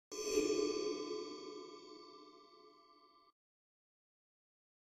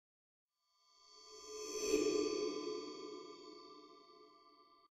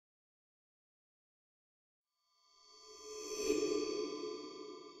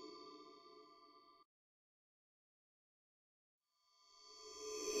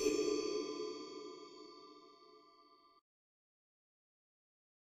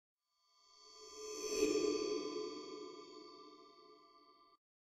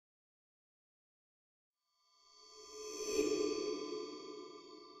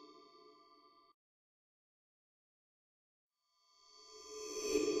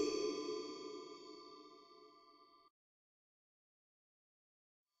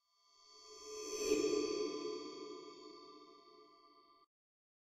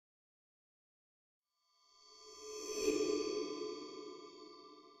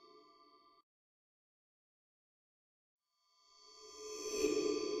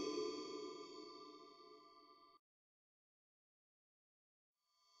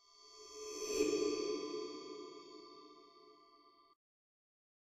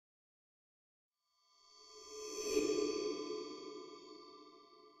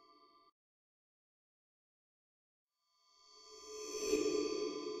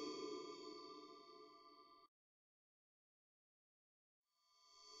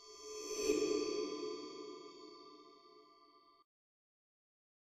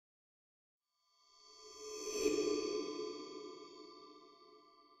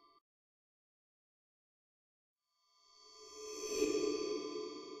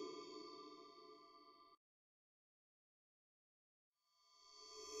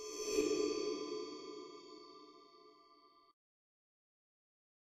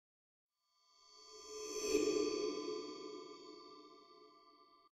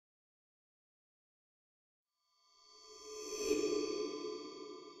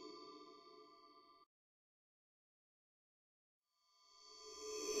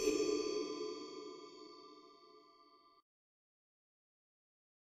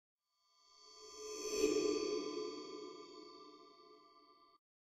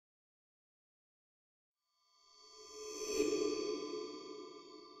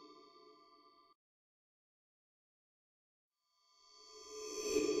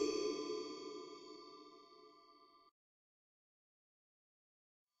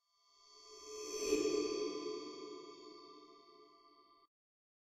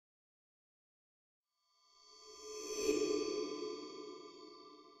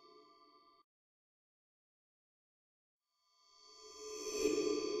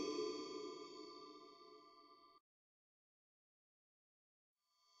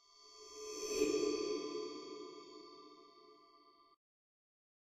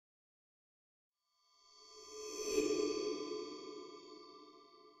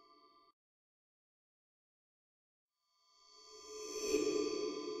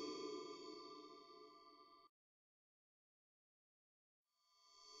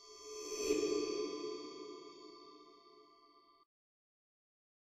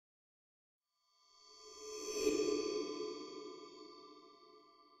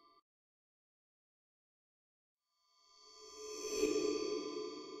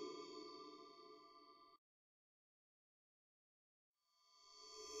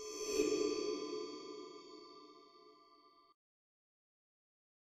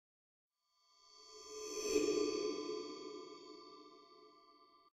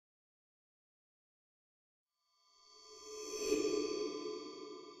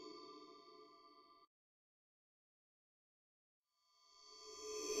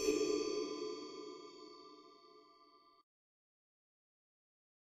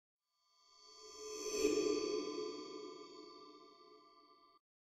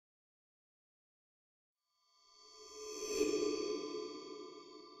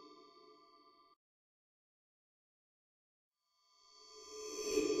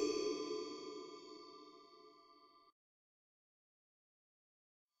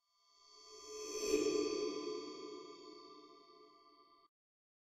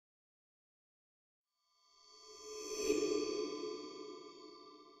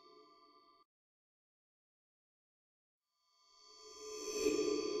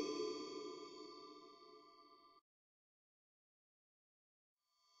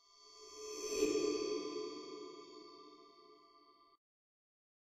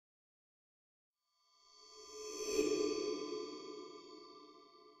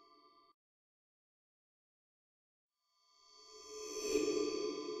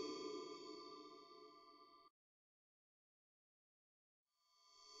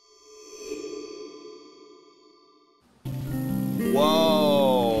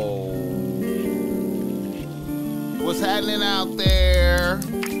happening out there?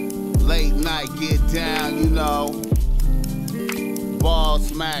 Late night get down, you know. Ball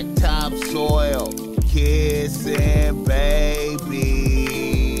smack topsoil, kissing babies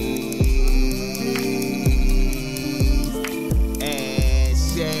and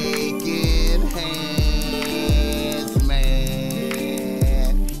shaking hands,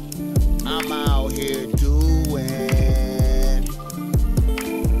 man. I'm out here doing,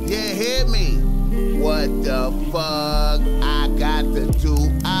 yeah, hit me. What the fuck I got to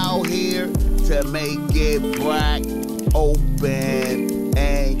do out here to make it black open?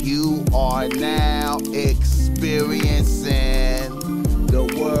 And you are now experiencing the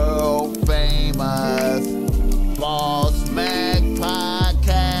world famous Boss Mac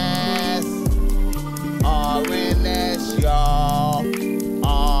podcast. RNS, y'all.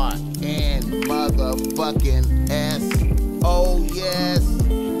 RN motherfucking S. Oh yes.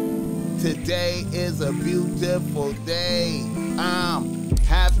 Today is a beautiful day. I'm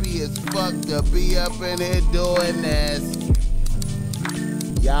happy as fuck to be up in here doing this.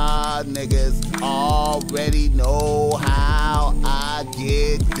 Y'all niggas already know how I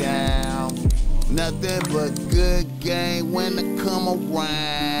get down. Nothing but good game when I come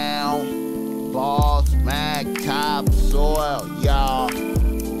around. Boss Mac topsoil, y'all.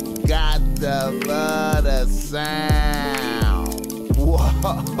 Got to love the sound. Whoa,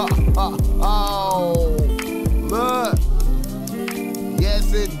 look.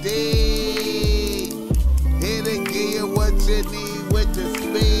 Yes, indeed. Here to give you what you need with the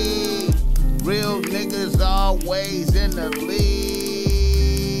speed. Real niggas always in the lead.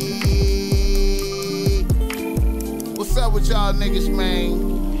 What's up with y'all niggas,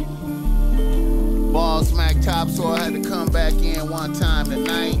 man? Ball smack topsoil had to come back in one time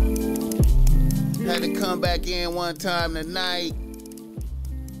tonight.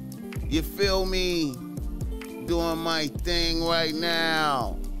 You feel me? Doing my thing right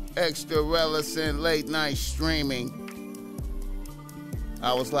now. Extra relevant late night streaming.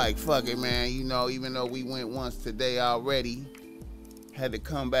 I was like, fuck it, man. You know, even though we went once today already, had to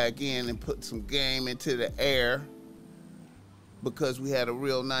come back in and put some game into the air because we had a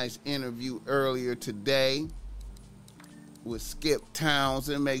real nice interview earlier today with Skip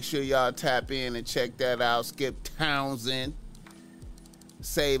Townsend. Make sure y'all tap in and check that out. Skip Townsend.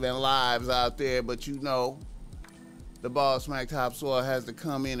 Saving lives out there, but you know, the Ball Smack Topsoil has to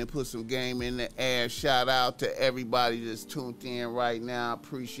come in and put some game in the air. Shout out to everybody that's tuned in right now.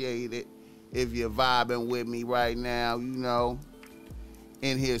 Appreciate it. If you're vibing with me right now, you know,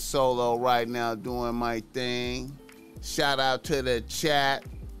 in here solo right now doing my thing. Shout out to the chat.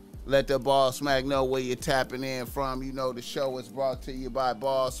 Let the Ball Smack know where you're tapping in from. You know the show is brought to you by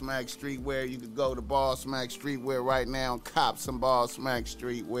Ball Smack Streetwear. You can go to Ball Smack Streetwear right now and cop some Ball Smack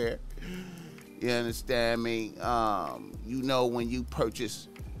Streetwear. You understand me? You know when you purchase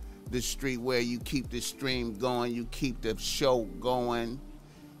the streetwear, you keep the stream going. You keep the show going.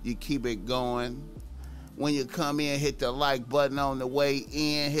 You keep it going. When you come in, hit the like button on the way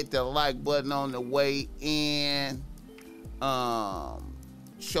in. Hit the like button on the way in.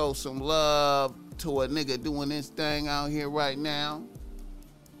 Show some love to a nigga doing this thing out here right now.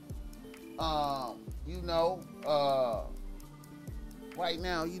 Right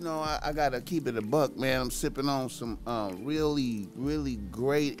now, you know, I gotta keep it a buck, man. I'm sipping on some really, really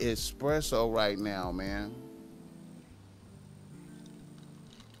great espresso right now, man.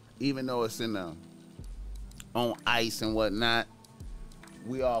 Even though it's on ice and whatnot,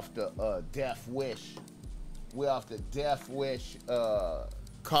 we off the Death Wish. We off the Death Wish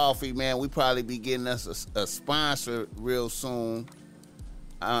coffee, man. We probably be getting us a sponsor real soon.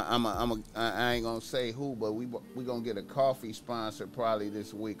 I ain't gonna say who, but we gonna get a coffee sponsor probably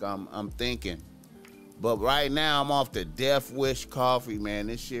this week. I'm thinking, but right now I'm off the Death Wish coffee, man.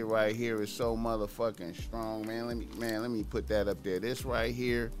 This shit right here is so motherfucking strong, man. Let me put that up there. This right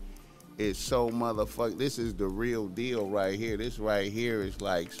here is so motherfucking. This is the real deal right here. This right here is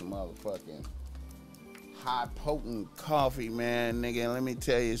like some motherfucking high potent coffee, man, nigga. Let me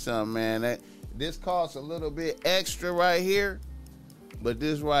tell you something, man. This costs a little bit extra right here, but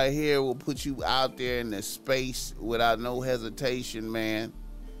this right here will put you out there in the space without no hesitation, man.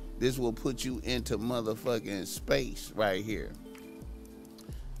 This will put you into motherfucking space right here.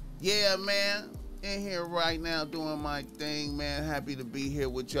 Yeah, man. In here right now doing my thing, man. Happy to be here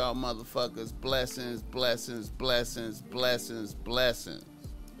with y'all motherfuckers. Blessings, blessings, blessings, blessings, blessings.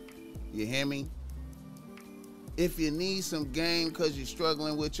 You hear me? If you need some game because you're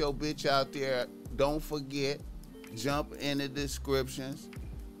struggling with your bitch out there, don't forget, jump in the descriptions.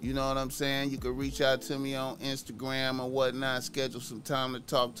 You know what I'm saying? You can reach out to me on Instagram or whatnot. Schedule some time to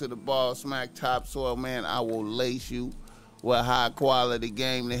talk to the Boss Mac Topsoil, man. I will lace you with high quality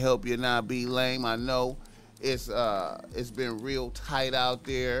game to help you not be lame. I know it's been real tight out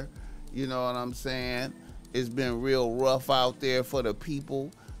there. You know what I'm saying? It's been real rough out there for the people.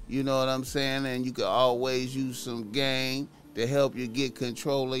 You know what I'm saying? And you can always use some game to help you get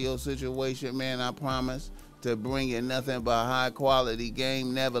control of your situation, man. I promise to bring you nothing but high quality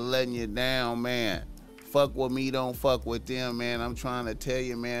game, never letting you down, man. Fuck with me, don't fuck with them, man. I'm trying to tell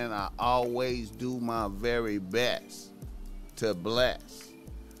you, man, I always do my very best to bless.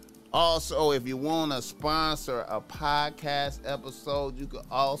 Also, if you want to sponsor a podcast episode, you can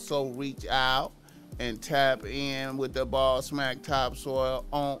also reach out and tap in with the Boss Mac Topsoil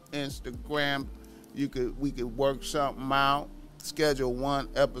on Instagram. We could work something out. Schedule one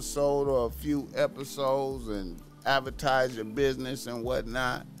episode or a few episodes and advertise your business and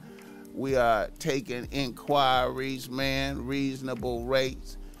whatnot. We are taking inquiries, man, reasonable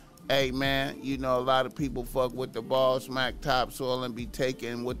rates. Hey, man, you know, a lot of people fuck with the Boss Mac Topsoil and be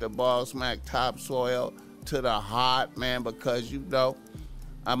taking with the Boss Mac Topsoil to the heart, man, because, you know,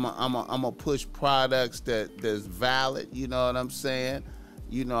 I'm a push products that's valid, you know what I'm saying?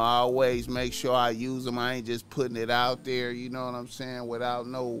 You know, I always make sure I use them. I ain't just putting it out there, you know what I'm saying, without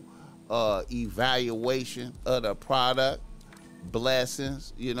no evaluation of the product.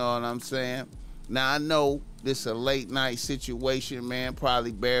 Blessings, you know what I'm saying? Now, I know this is a late night situation, man,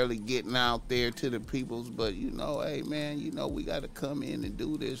 probably barely getting out there to the peoples, but, you know, hey, man, you know, we got to come in and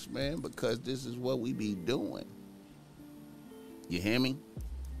do this, man, because this is what we be doing. You hear me?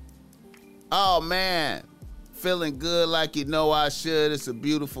 Oh, man. Feeling good like you know I should. It's a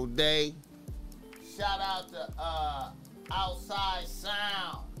beautiful day. Shout out to Outside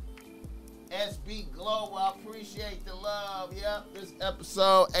Sound. SB Global. I appreciate the love. Yep, this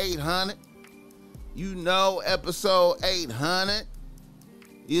episode 800. You know, episode 800.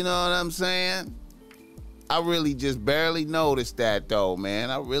 You know what I'm saying? I really just barely noticed that, though,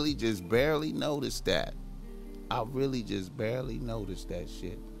 man. I really just barely noticed that. Shit.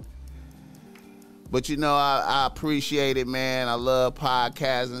 But, you know, I appreciate it, man. I love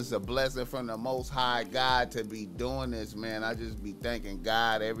podcasting. It's a blessing from the Most High God to be doing this, man. I just be thanking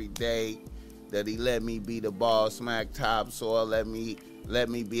God every day that he let me be the Boss Mac Topsoil. Let me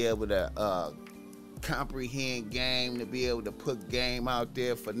be able to comprehend game, to be able to put game out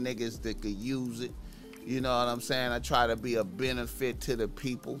there for niggas that could use it. You know what I'm saying? I try to be a benefit to the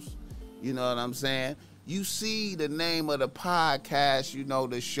peoples. You know what I'm saying? You see the name of the podcast, you know,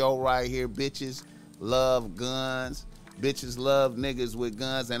 the show right here, Bitches Love Guns. Bitches love niggas with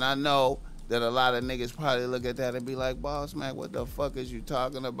guns. And I know that a lot of niggas probably look at that and be like, Boss Mac, what the fuck is you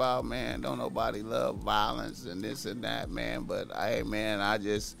talking about, man? Don't nobody love violence and this and that, man. But, hey, man, I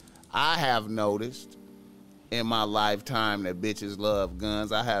have noticed in my lifetime that bitches love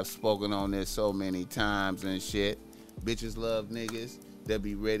guns. I have spoken on this so many times and shit. Bitches love niggas that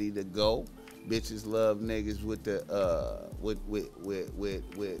be ready to go. Bitches love niggas with the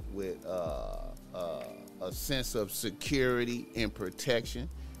a sense of security and protection.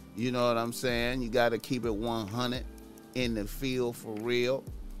 You know what I'm saying? You got to keep it 100 in the field for real.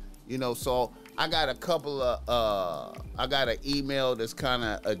 You know, so I got a couple of I got an email that's kind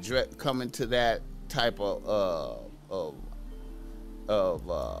of coming to that type of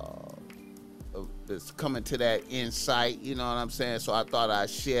that's coming to that insight. You know what I'm saying? So I thought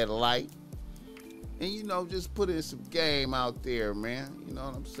I'd shed light. And, you know, just put in some game out there, man. You know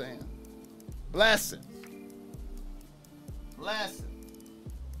what I'm saying? Blessings.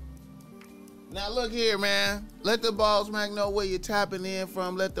 Now, look here, man. Let the Boss Mac know where you're tapping in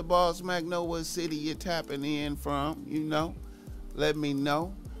from. Let the Boss Mac know what city you're tapping in from, you know. Let me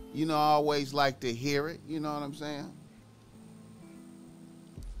know. You know, I always like to hear it. You know what I'm saying?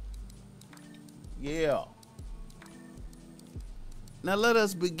 Yeah. Now, let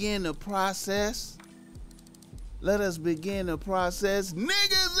us begin the process. Niggas in the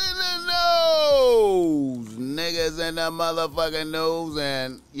news. Niggas in the motherfucking news.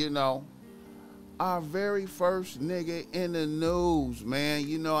 And, you know, our very first nigga in the news, man.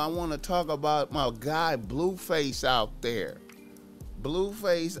 You know, I want to talk about my guy Blueface out there.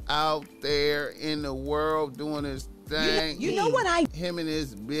 Blueface out there in the world doing his thing. You know what Him and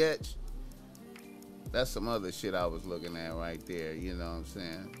his bitch. That's some other shit I was looking at right there. You know what I'm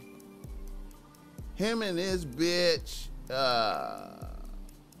saying? Him and his bitch,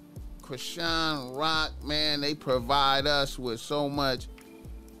 Krishan Rock, man, they provide us with so much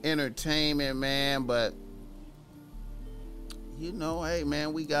entertainment, man. But, you know, hey,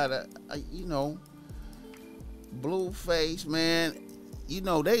 man, we got you know, Blueface, man. you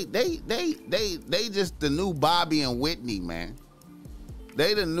know, they just the new Bobby and Whitney, man.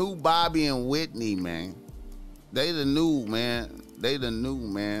 They the new Bobby and Whitney, man. They the new, man. They the new,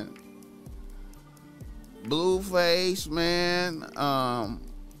 man. Blueface, man,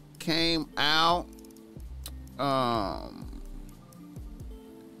 came out.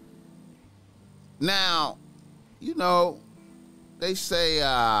 Now, you know, they say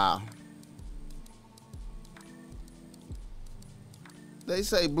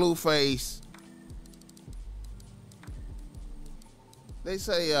Blueface. They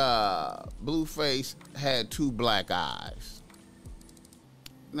say Blueface had 2 black eyes.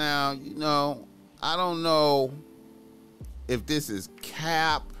 Now, you know, I don't know if this is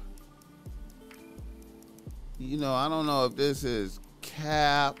cap. You know, I don't know if this is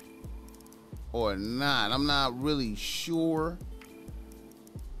cap or not. I'm not really sure.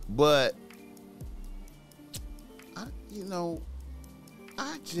 But, I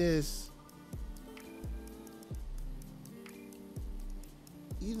just,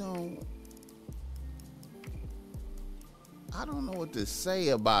 I don't know what to say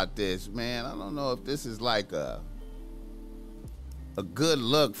about this, man. I don't know if this is like a good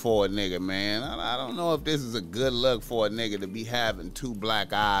look for a nigga, man. I don't know if this is a good look for a nigga to be having 2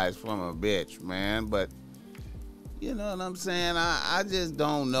 black eyes from a bitch, man. But, you know what I'm saying? I just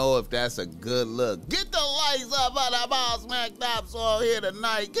don't know if that's a good look. Get the likes up on the Boss Mac Tops on here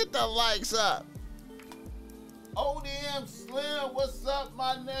tonight. Get the likes up. ODM Slim, what's up,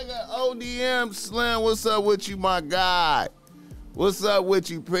 my nigga? ODM Slim, what's up with you, my guy? What's up with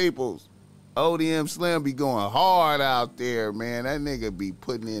you, peoples? ODM Slim be going hard out there, man. That nigga be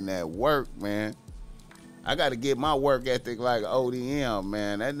putting in that work, man. I got to get my work ethic like ODM,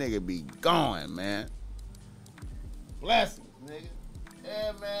 man. That nigga be going, man. Blessings, nigga.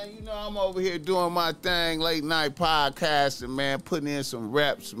 Yeah, man, you know I'm over here doing my thing, late night podcasting, man, putting in some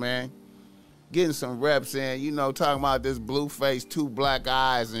reps, man. Getting some reps in, you know, talking about this Blueface, 2 black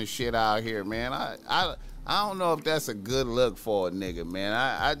eyes and shit out here, man. I don't know if that's a good look for a nigga, man.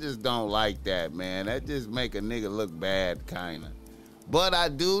 I just don't like that, man. That just make a nigga look bad, kind of. But I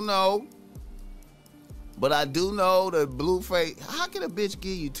do know that Blueface, how can a bitch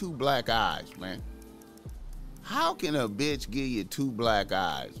give you 2 black eyes, man? How can a bitch give you 2 black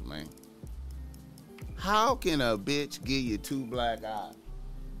eyes, man? How can a bitch give you 2 black eyes?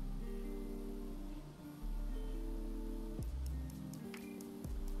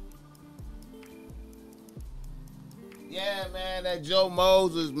 Yeah, man, that Joe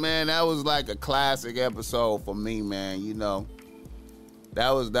Moses, man, that was like a classic episode for me, man. You know, that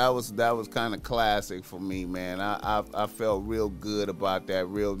was kind of classic for me, man. I felt real good about that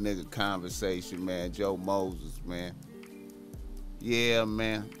real nigga conversation, man. Joe Moses, man. Yeah,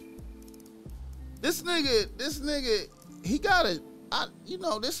 man. This nigga, he gotta,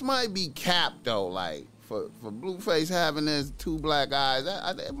 this might be cap though, like for Blueface having his 2 black eyes.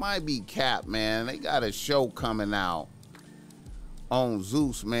 It might be cap, man. They got a show coming out on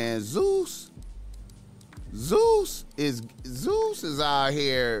Zeus, man. Zeus is out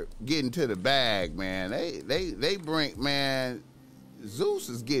here getting to the bag, man. They bring, man. Zeus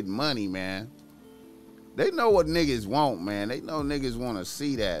is getting money, man. They know what niggas want, man. They know niggas want to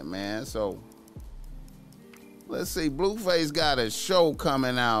see that, man. So let's see. Blueface got a show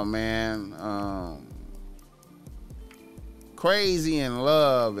coming out, man. Crazy in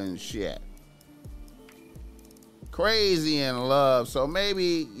Love and shit. Crazy in Love. So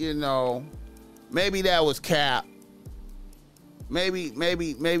maybe, maybe that was cap. Maybe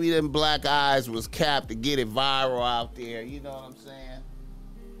them black eyes was cap to get it viral out there. You know what I'm saying?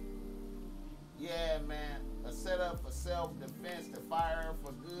 Yeah, man. A setup for self-defense to fire her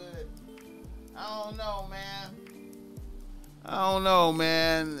for good. I don't know,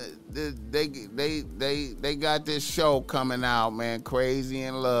 man. They got this show coming out, man. Crazy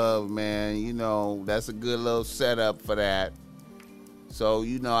in Love, man. You know, that's a good little setup for that. So,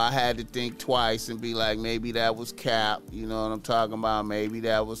 I had to think twice and be like, maybe that was cap. You know what I'm talking about? Maybe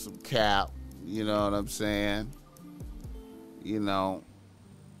that was some cap. You know what I'm saying?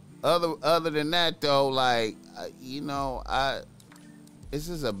 Other than that, though, like, it's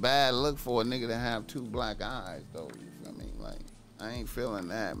just a bad look for a nigga to have 2 black eyes, though. You feel me? Like, I ain't feeling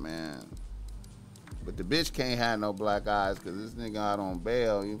that, man. But the bitch can't have no black eyes because this nigga out on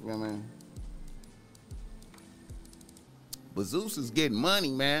bail. You feel me? But Zeus is getting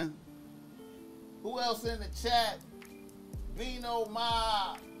money, man. Who else in the chat? Vino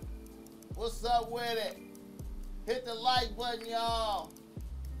Mob. What's up with it? Hit the like button, y'all.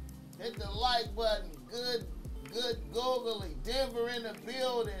 Hit the like button. Good googly. Denver in the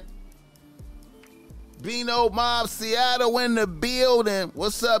building. Bino Mob, Seattle in the building.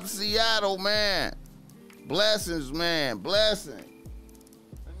 What's up, Seattle, man? Blessings, man. Blessings.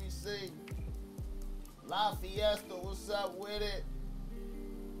 Let me see. La Fiesta, what's up with it?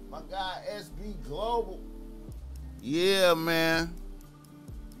 My guy, SB Global. Yeah, man.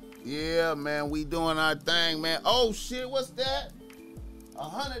 Yeah, man. We doing our thing, man. Oh, shit, what's that?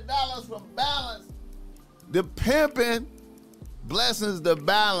 $100 from Balance. The pimping. Blessings the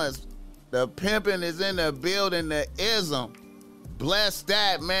Balance. The pimping is in the building, the ism. Bless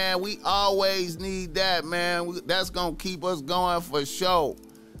that, man. We always need that, man. That's going to keep us going for sure.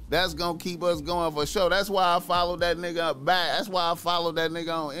 That's going to keep us going for sure. That's why I follow that nigga back. That's why I follow that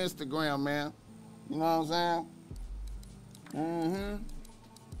nigga on Instagram, man. You know what I'm saying?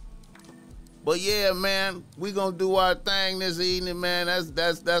 But yeah, man, we going to do our thing this evening, man.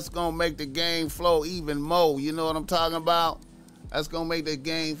 That's going to make the game flow even more. You know what I'm talking about? That's going to make the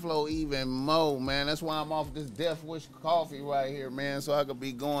game flow even more, man. That's why I'm off this Death Wish coffee right here, man, so I could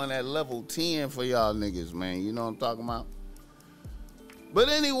be going at level 10 for y'all niggas, man. You know what I'm talking about? But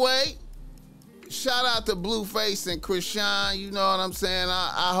anyway, shout out to Blueface and Krishan. You know what I'm saying?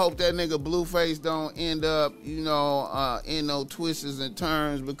 I hope that nigga Blueface don't end up, in no twists and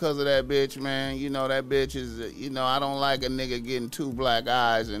turns because of that bitch, man. You know, that bitch is, I don't like a nigga getting two black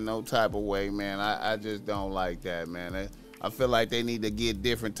eyes in no type of way, man. I just don't like that, man. I feel like they need to get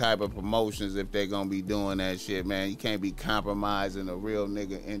different type of promotions if they're going to be doing that shit, man. You can't be compromising a real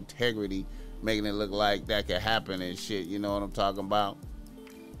nigga integrity, making it look like that could happen and shit. You know what I'm talking about?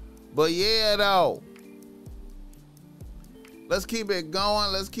 But yeah, though. Let's keep it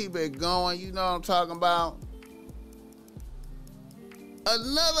going. Let's keep it going. You know what I'm talking about?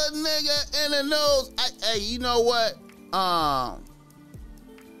 Another nigga in the news. Hey, you know what?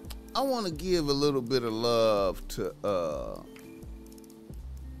 I want to give a little bit of love to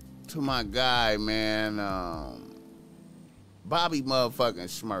my guy, man, Bobby motherfucking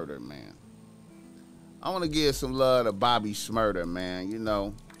Shmurda, man. I want to give some love to Bobby Shmurda, man. You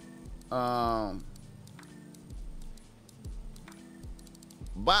know,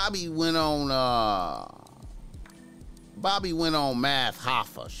 Bobby went on Math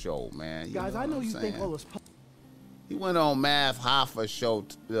Hoffa show, man. You guys, I know you think all this. He went on Math Hoffa show.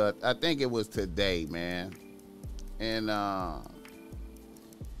 I think it was today, man, and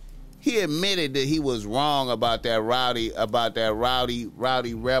he admitted that he was wrong about that rowdy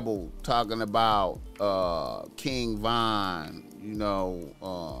rebel talking about King Von. You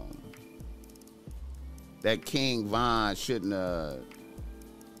know, that King Von shouldn't have.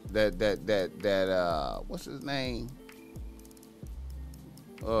 That what's his name?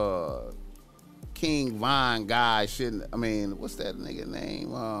 King Von guy shouldn't. I mean, what's that nigga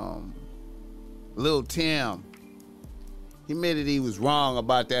name? Lil Tim. He admitted he was wrong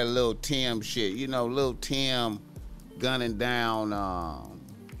about that Lil Tim shit. You know, Lil Tim gunning down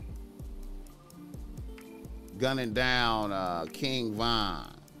King Von.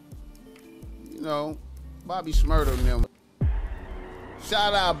 You know, Bobby Shmurda and them.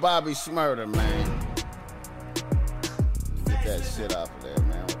 Shout out Bobby Shmurda, man. Get that shit off of there,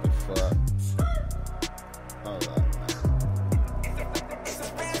 man. What the fuck? Hold up,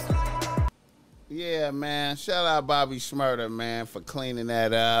 man. Yeah, man. Shout out Bobby Shmurda, man, for cleaning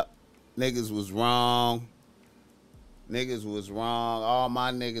that up. Niggas was wrong. Niggas was wrong. All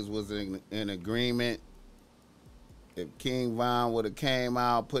my niggas was in agreement. If King Von would have came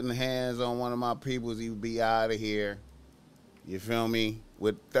out putting hands on one of my peoples, he would be out of here. You feel me?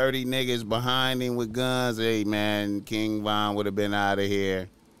 With 30 niggas behind him with guns, hey, man, King Von would have been out of here.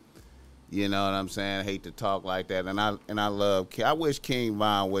 You know what I'm saying? I hate to talk like that. And I love, I wish King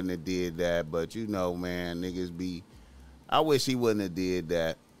Von wouldn't have did that. But, you know, man, niggas be, I wish he wouldn't have did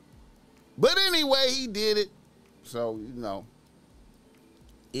that. But anyway, he did it. So, you know,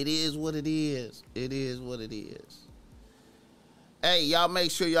 it is what it is. It is what it is. Hey, y'all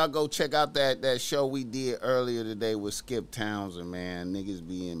make sure y'all go check out that show we did earlier today with Skip Townsend, man. Niggas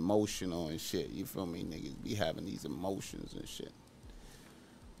be emotional and shit. You feel me? Niggas be having these emotions and shit.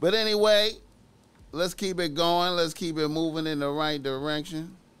 But anyway, let's keep it going. Let's keep it moving in the right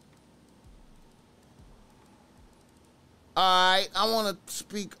direction. All right, I want to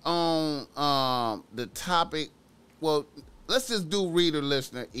speak on the topic. Well, let's just do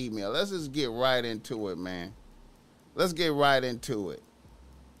reader-listener email. Let's just get right into it, man. Let's get right into it.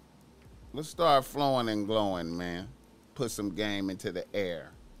 Let's start flowing and glowing, man. Put some game into the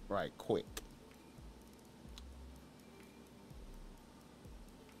air right quick.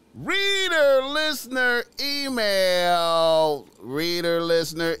 Reader, listener, email. Reader,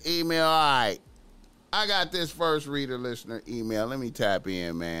 listener, email. All right. I got this first reader, listener, email. Let me tap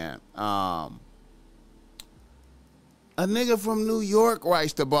in, man. A nigga from New York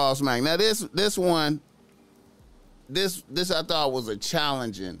writes to Boss Mac. Now this one, this I thought was a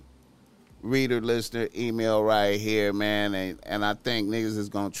challenging reader listener email right here, man, and I think niggas is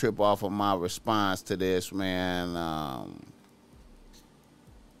gonna trip off of my response to this, man.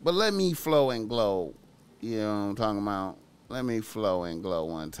 But let me flow and glow. You know what I'm talking about? Let me flow and glow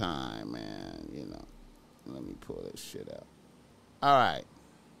one time, man. You know, let me pull this shit out. All right.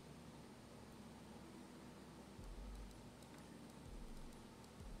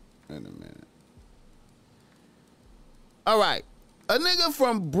 In a minute. All right. A nigga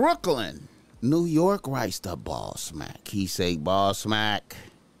from Brooklyn, New York writes to Boss Mac. He say, Boss Mac,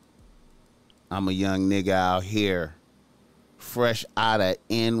 I'm a young nigga out here, fresh out of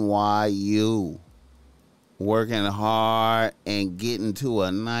NYU, working hard and getting to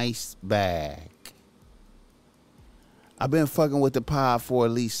a nice bag. I've been fucking with the pod for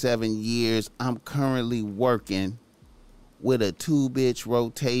at least 7 years. I'm currently working with a 2-bitch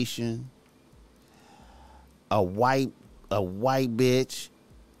rotation, a white bitch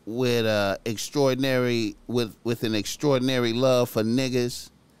with an extraordinary love for niggas,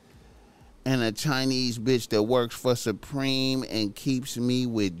 and a Chinese bitch that works for Supreme and keeps me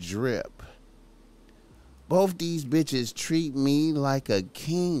with drip. Both these bitches treat me like a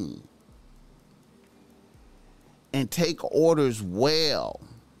king and take orders well.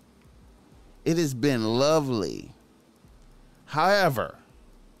 It has been lovely. However,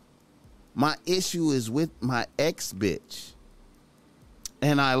 my issue is with my ex-bitch,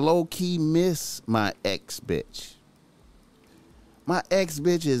 and I low-key miss my ex-bitch. My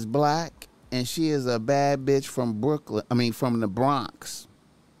ex-bitch is black, and she is a bad bitch from from the Bronx.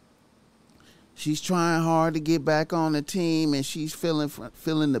 She's trying hard to get back on the team, and she's feeling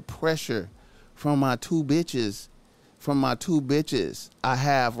the pressure from my two bitches I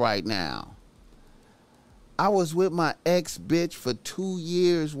have right now. I was with my ex-bitch for 2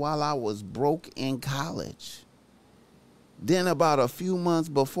 years while I was broke in college. Then about a few months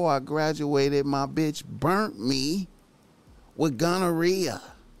before I graduated, my bitch burnt me with gonorrhea.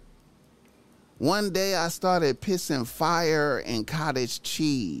 One day I started pissing fire and cottage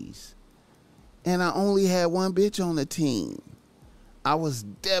cheese, and I only had one bitch on the team. I was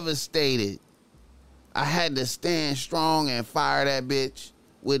devastated. I had to stand strong and fire that bitch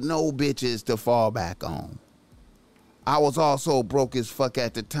with no bitches to fall back on. I was also broke as fuck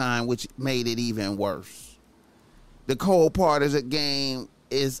at the time, which made it even worse. The cold part of the game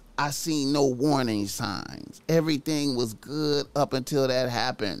is I seen no warning signs. Everything was good up until that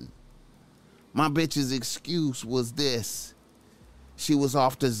happened. My bitch's excuse was this. She was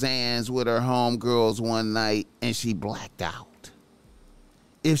off to Zans with her homegirls one night and she blacked out.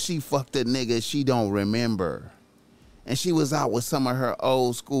 If she fucked a nigga, she don't remember. And she was out with some of her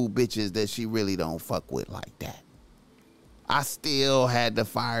old school bitches that she really don't fuck with like that. I still had to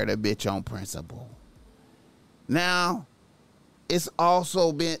fire the bitch on principle. Now, it's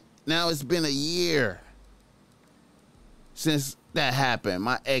been a year since that happened.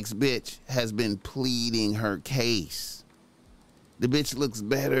 My ex-bitch has been pleading her case. The bitch looks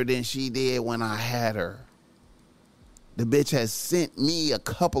better than she did when I had her. The bitch has sent me a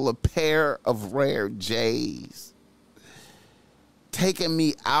couple of pair of rare J's. Taking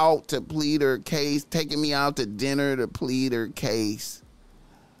me out to plead her case. Taking me out to dinner to plead her case.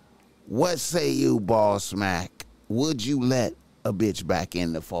 What say you, Boss Mac? Would you let a bitch back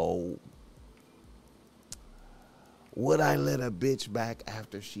in the fold? Would I let a bitch back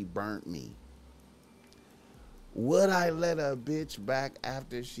after she burnt me? Would I let a bitch back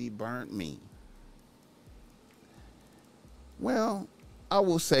after she burnt me? Well, I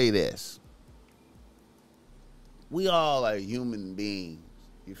will say this. We all are human beings.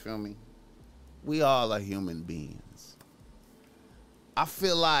 You feel me? We all are human beings. I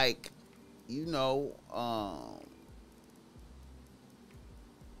feel like,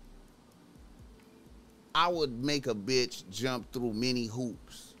 I would make a bitch jump through many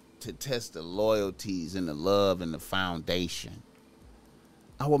hoops to test the loyalties and the love and the foundation.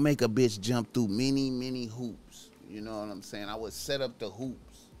 I would make a bitch jump through many, many hoops. You know what I'm saying? I would set up the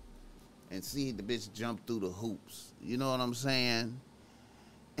hoops and see the bitch jump through the hoops. You know what I'm saying?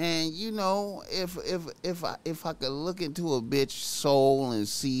 And if I could look into a bitch's soul and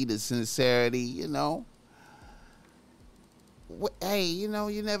see the sincerity, hey, you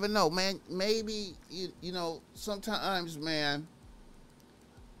never know, man. Maybe sometimes, man,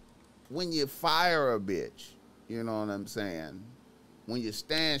 when you fire a bitch, you know what I'm saying? When you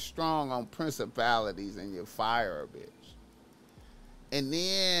stand strong on principalities and you fire a bitch, and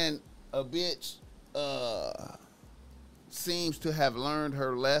then a bitch seems to have learned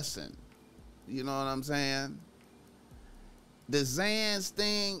her lesson, you know what I'm saying? the Zans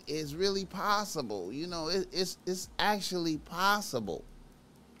thing is really possible. You know, it's actually possible.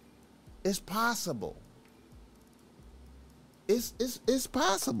 It's possible. It's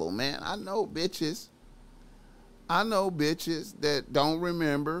possible, man. I know bitches that don't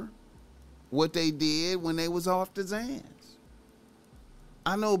remember what they did when they was off the Zans.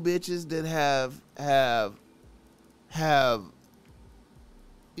 I know bitches that have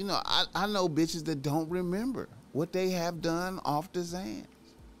you know, I know bitches that don't remember what they have done off the Zans.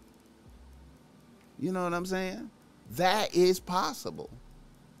 You know what I'm saying? That is possible.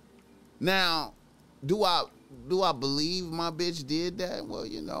 Now, do I believe my bitch did that? Well,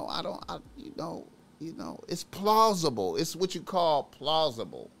 you know, it's plausible. It's what you call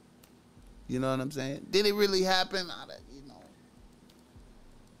plausible. You know what I'm saying? Did it really happen? You know.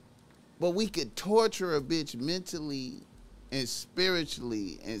 But we could torture a bitch mentally and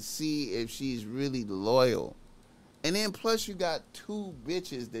spiritually and see if she's really loyal. And then plus you got 2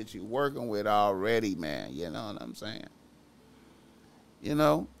 bitches that you're working with already, man. You know what I'm saying? You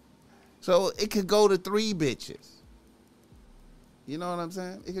know? So it could go to 3 bitches. You know what I'm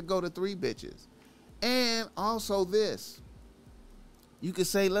saying? It could go to 3 bitches. And also this. You could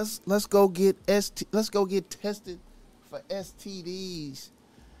say let's go get tested for STDs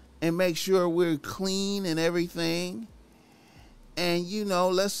and make sure we're clean and everything. And you know,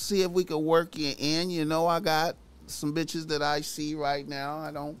 let's see if we could work you in. You know, I got some bitches that I see right now.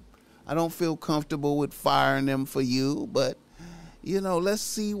 I don't feel comfortable with firing them for you, but you know, let's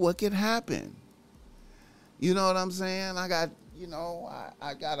see what could happen. You know what I'm saying? I got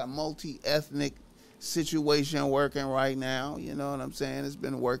a multi-ethnic situation working right now. You know what I'm saying? It's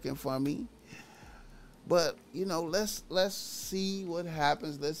been working for me. But, you know, let's see what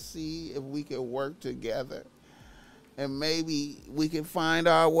happens. Let's see if we can work together. And maybe we can find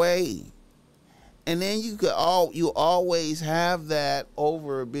our way. And then you always have that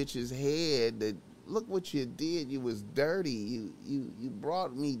over a bitch's head that, look what you did. You was dirty. You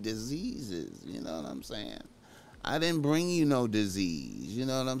brought me diseases. You know what I'm saying? I didn't bring you no disease. You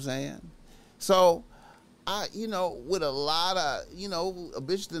know what I'm saying? So, with a lot of, a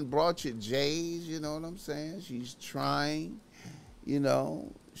bitch done brought you J's. You know what I'm saying? She's trying. You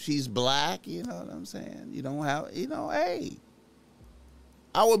know, she's black. You know what I'm saying? You don't have, hey,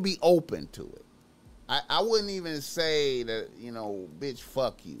 I would be open to it. I wouldn't even say that, bitch,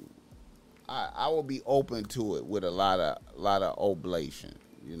 fuck you. I will be open to it with a lot of oblation.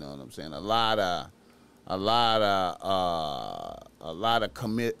 You know what I'm saying? A lot of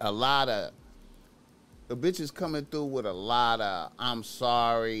the bitches coming through with a lot of I'm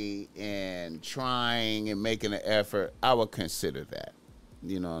sorry and trying and making an effort. I would consider that.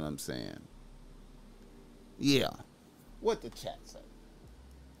 You know what I'm saying? Yeah. What the chat say?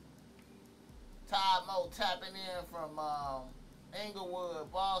 Todd Mo tapping in from Englewood.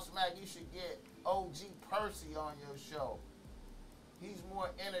 Boss Mac, you should get OG Percy on your show. He's more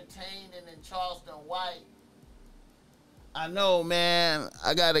entertaining than Charleston White. I know, man.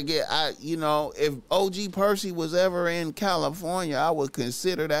 If OG Percy was ever in California, I would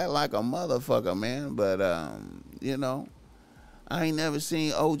consider that like a motherfucker, man. But, I ain't never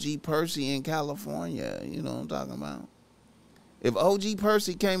seen OG Percy in California. You know what I'm talking about? If OG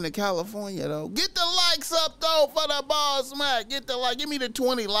Percy came to California, though, get the likes up, though, for the Boss Mac. Give me the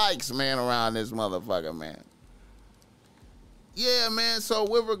 20 likes, man, around this motherfucker, man. Yeah, man, so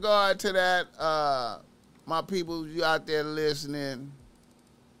with regard to that, my people, you out there listening,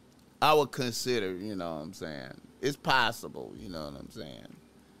 I would consider, you know what I'm saying? It's possible, you know what I'm saying?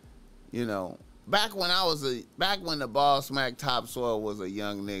 You know, back when the Boss Mac Topsoil was a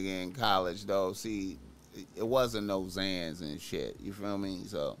young nigga in college, though, see, it wasn't no Zans and shit, you feel me?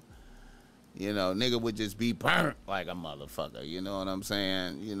 So, nigga would just be burnt like a motherfucker, you know what I'm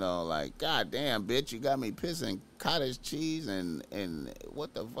saying? Like, goddamn, bitch, you got me pissing cottage cheese and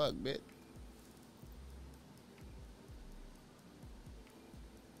what the fuck, bitch?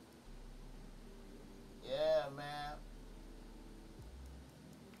 Yeah, man.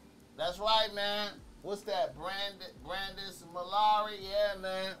 That's right, man. What's that? Brandis Malari? Yeah,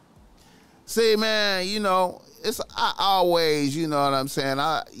 man. See, man, I always, you know what I'm saying?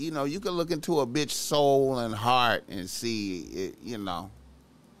 You can look into a bitch's soul and heart and see it,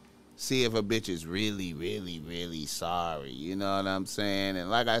 see if a bitch is really, really, really sorry. You know what I'm saying? And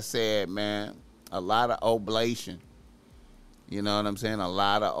like I said, man, a lot of oblation. You know what I'm saying? A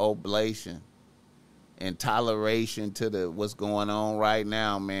lot of oblation and toleration to what's going on right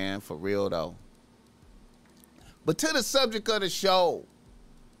now, man, for real though. But to the subject of the show,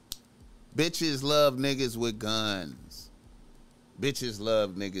 bitches love niggas with guns. Bitches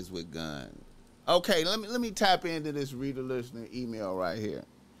love niggas with guns. Okay, let me tap into this reader listener email right here.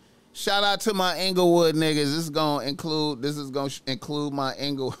 Shout out to my Inglewood niggas. This is gonna include my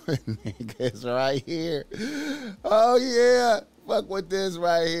Inglewood niggas right here. Oh yeah, fuck with this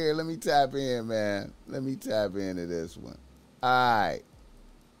right here. Let me tap in, man. Let me tap into this one. All right,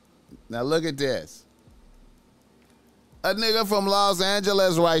 now look at this. A nigga from Los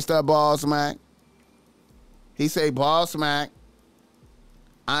Angeles writes to Boss Mac. He say, Boss Mac,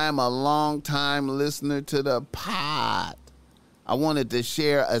 I am a long time listener to the pod. I wanted to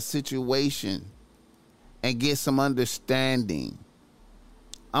share a situation and get some understanding.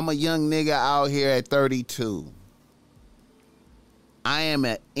 I'm a young nigga out here at 32. I am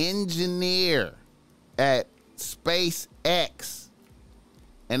an engineer at SpaceX,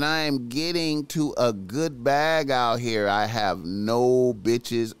 and I am getting to a good bag out here. I have no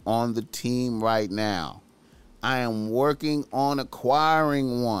bitches on the team right now. I am working on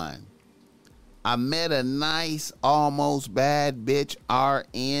acquiring one. I met a nice, almost bad bitch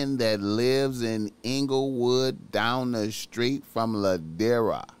RN that lives in Inglewood down the street from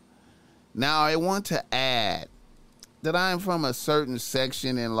Ladera. Now, I want to add that I am from a certain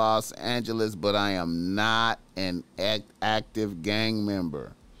section in Los Angeles, but I am not an active gang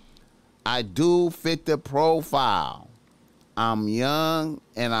member. I do fit the profile. I'm young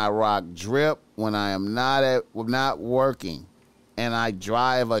and I rock drip when I am not working, and I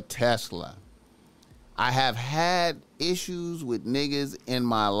drive a Tesla. I have had issues with niggas in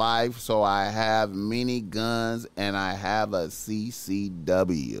my life, so I have many guns and I have a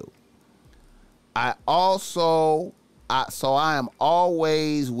CCW. I am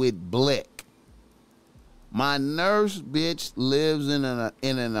always with Blick. My nurse bitch lives in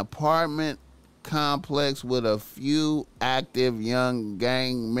an apartment complex with a few active young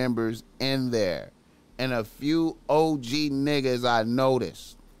gang members in there and a few OG niggas I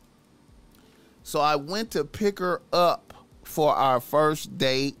noticed. So I went to pick her up for our first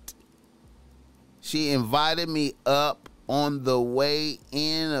date. She invited me up. On the way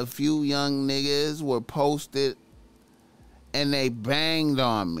in, a few young niggas were posted and they banged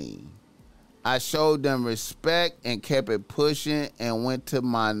on me. I showed them respect and kept it pushing and went to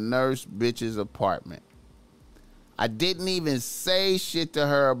my nurse bitch's apartment. I didn't even say shit to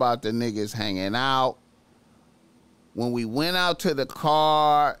her about the niggas hanging out. When we went out to the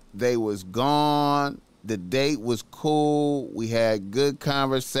car, they was gone. The date was cool. We had good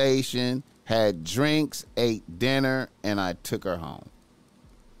conversation, had drinks, ate dinner, and I took her home.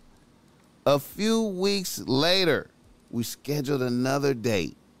 A few weeks later, we scheduled another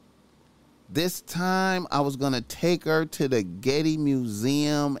date. This time, I was going to take her to the Getty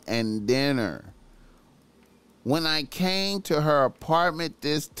Museum and dinner. When I came to her apartment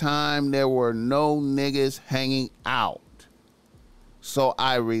this time, there were no niggas hanging out. So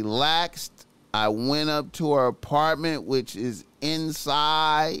I relaxed. I went up to her apartment, which is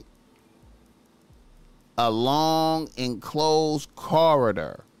inside a long enclosed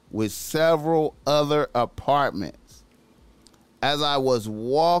corridor with several other apartments. As I was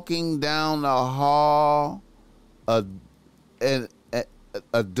walking down the hall, a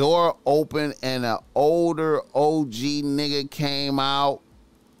door opened and an older OG nigga came out.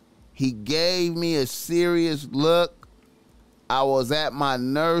 He gave me a serious look. I was at my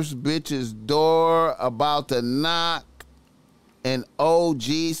nurse bitch's door about to knock, and OG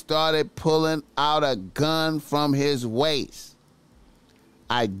started pulling out a gun from his waist.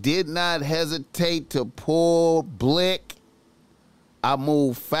 I did not hesitate to pull Blick. I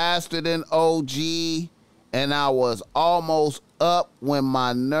moved faster than OG, and I was almost up when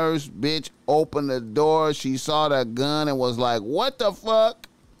my nurse bitch opened the door. She saw the gun and was like, "What the fuck?"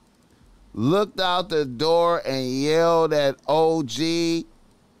 Looked out the door and yelled at OG,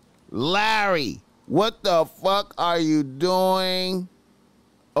 "Larry, what the fuck are you doing?"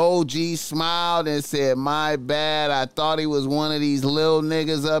 OG smiled and said, "My bad. I thought he was one of these little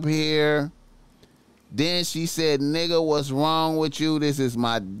niggas up here." Then she said, "Nigga, what's wrong with you? This is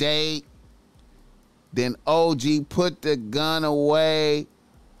my date." Then OG put the gun away.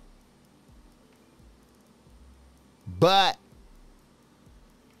 But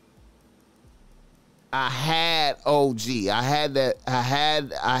I had OG. I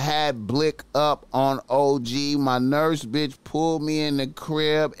had Blick up on OG. My nurse bitch pulled me in the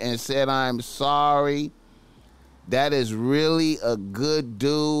crib and said, "I'm sorry. That is really a good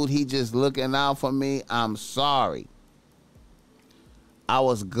dude. He just looking out for me. I'm sorry." I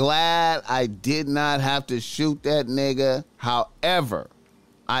was glad I did not have to shoot that nigga. However,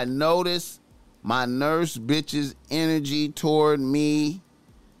 I noticed my nurse bitch's energy toward me.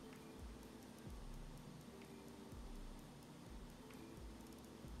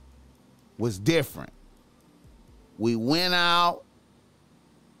 was different. We went out.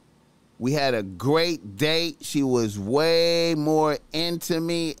 We had a great date. She was way more into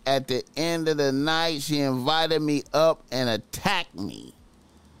me. At the end of the night, she invited me up and attacked me.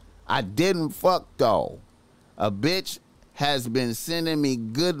 I didn't fuck though. A bitch has been sending me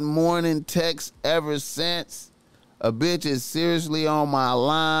good morning texts ever since. A bitch is seriously on my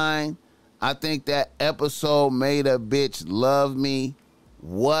line. I think that episode made a bitch love me.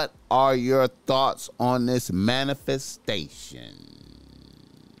 What are your thoughts on this manifestation?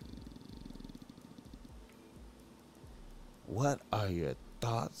 What are your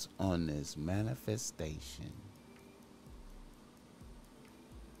thoughts on this manifestation?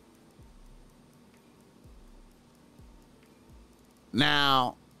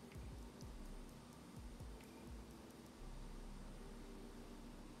 Now,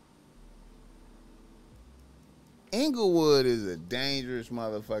 Inglewood is a dangerous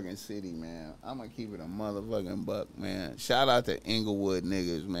motherfucking city, man. I'm gonna keep it a motherfucking buck, man. Shout out to Inglewood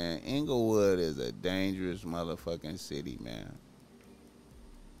niggas, man. Inglewood is a dangerous motherfucking city, man.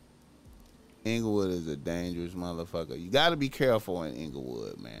 Inglewood is a dangerous motherfucker. You gotta be careful in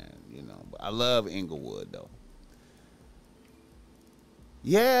Inglewood, man. You know, but I love Inglewood though.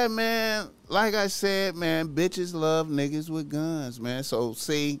 Yeah, man. Like I said, man, bitches love niggas with guns, man. So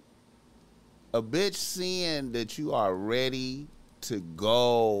see, a bitch seeing that you are ready to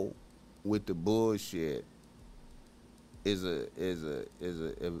go with the bullshit is a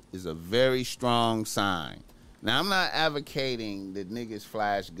very strong sign. Now, I'm not advocating that niggas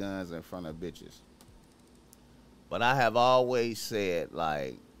flash guns in front of bitches, but I have always said,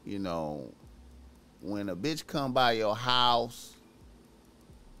 like, you know, when a bitch come by your house,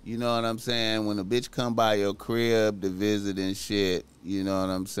 you know what I'm saying? When a bitch come by your crib to visit and shit, you know what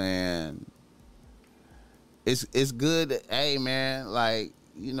I'm saying? It's good. Hey man, like,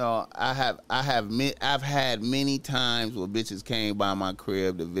 you know, I've had many times where bitches came by my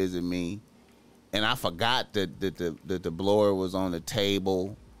crib to visit me, and I forgot that the blower was on the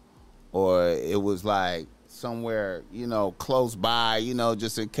table, or it was like somewhere, you know, close by, you know,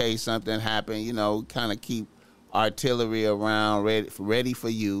 just in case something happened, you know, kind of keep artillery around ready for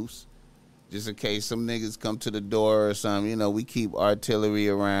use, just in case some niggas come to the door or something, you know, we keep artillery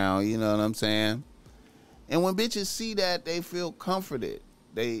around, you know what I'm saying? And when bitches see that, they feel comforted.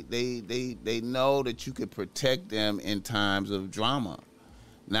 They know that you could protect them in times of drama.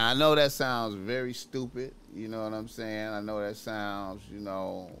 Now, I know that sounds very stupid. You know what I'm saying? I know that sounds, you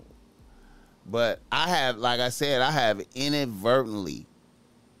know. But I have, like I said, I have inadvertently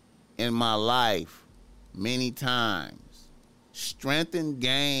in my life many times strengthened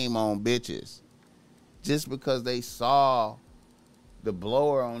game on bitches just because they saw the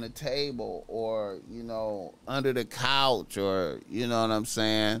blower on the table, or, you know, under the couch, or, you know what I'm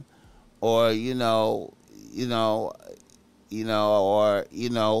saying, or, or,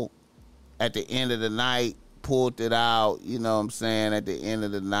 at the end of the night, pulled it out, you know what I'm saying, at the end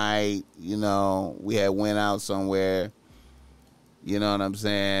of the night, you know, we had went out somewhere, you know what I'm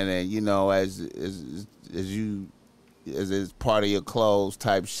saying, and, you know, as part of your clothes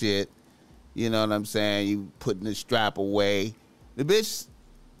type shit, you know what I'm saying, you putting the strap away. The bitch,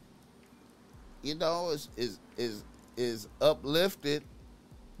 you know, is uplifted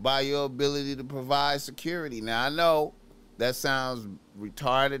by your ability to provide security. Now, I know that sounds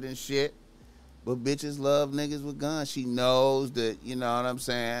retarded and shit, but bitches love niggas with guns. She knows that, you know what I'm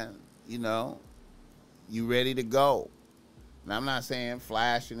saying, you know, you ready to go. Now, I'm not saying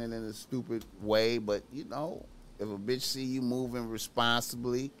flashing it in a stupid way, but, you know, if a bitch see you moving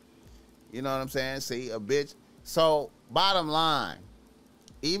responsibly, you know what I'm saying, see, a bitch. So, bottom line,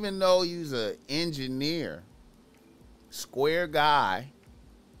 even though you's an engineer, square guy,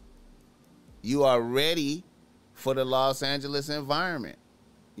 you are ready for the Los Angeles environment.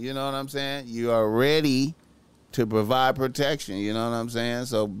 You know what I'm saying? You are ready to provide protection. You know what I'm saying?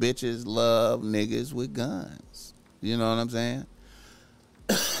 So bitches love niggas with guns. You know what I'm saying?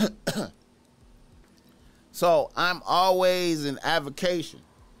 So I'm always in avocation.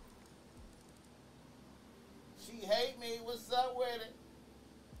 She hate me. What's up with it?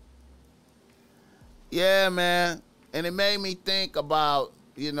 Yeah, man. And it made me think about,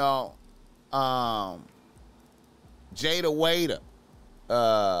 you know, Jada Waiter,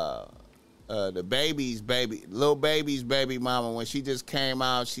 the Lil Baby's baby mama, when she just came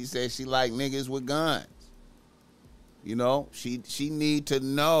out, she said she like niggas with guns. You know, she need to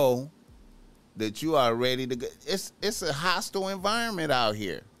know that you are ready to go. It's a hostile environment out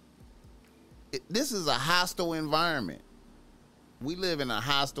here. This is a hostile environment. We live in a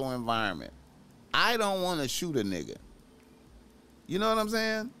hostile environment. I don't want to shoot a nigga. You know what I'm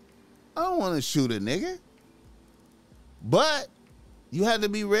saying? I don't want to shoot a nigga. But you have to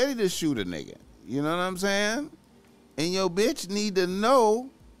be ready to shoot a nigga. You know what I'm saying? And your bitch need to know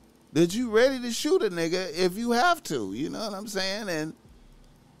that you ready to shoot a nigga if you have to. You know what I'm saying? And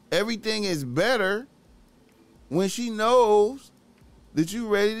everything is better when she knows that you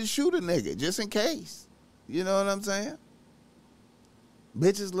ready to shoot a nigga, just in case. You know what I'm saying?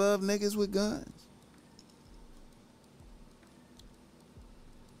 Bitches love niggas with guns.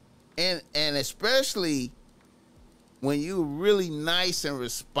 And especially when you really nice and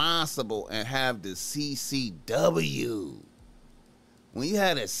responsible and have the CCW. When you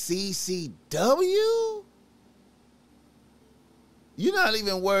had a CCW, you're not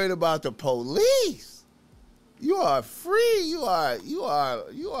even worried about the police. You are free. You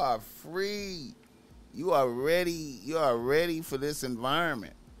are free. You are ready for this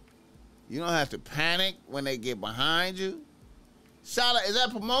environment. You don't have to panic when they get behind you. Shout out, is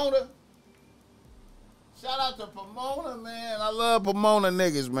that Pomona? Shout out to Pomona, man. I love Pomona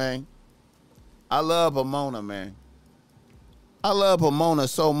niggas, man. I love Pomona, man. I love Pomona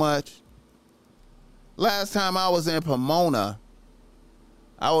so much. Last time I was in Pomona,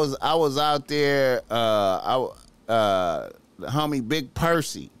 I was out there. The homie Big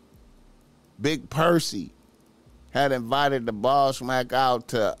Percy had invited the Boss Smack out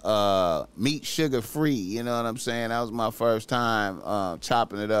to meet Sugar Free. You know what I'm saying? That was my first time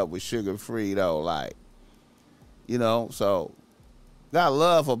chopping it up with Sugar Free, though. Like, you know, so got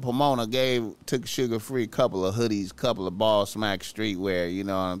love for Pomona. Took Sugar Free a couple of hoodies, couple of Boss Smack streetwear. You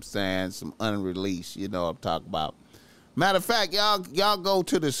know what I'm saying? Some unreleased. You know what I'm talking about. Matter of fact, y'all go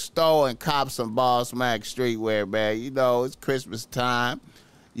to the store and cop some Boss Smack streetwear, man. You know, it's Christmas time.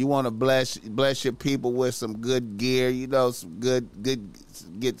 You want to bless your people with some good gear, you know,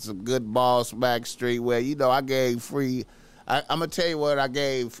 get some good Boss Smack streetwear. You know, I gave Free. I'm gonna tell you what I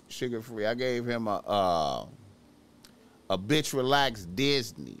gave Sugar Free. I gave him a Bitch Relax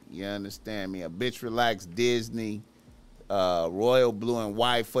Disney. You understand me? A Bitch Relax Disney, royal blue and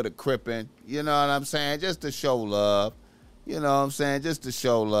white for the Crippin'. You know what I'm saying? Just to show love. You know what I'm saying? Just to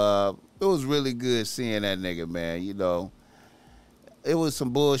show love. It was really good seeing that nigga, man. You know. It was some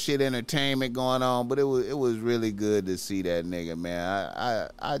bullshit entertainment going on, but it was really good to see that nigga, man.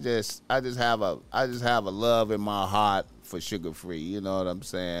 I just have a love in my heart for Sugar Free. You know what I'm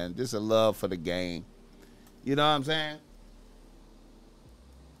saying? Just a love for the game. You know what I'm saying?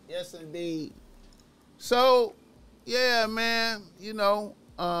 Yes, indeed. So, yeah, man. You know,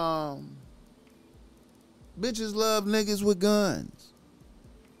 bitches love niggas with guns.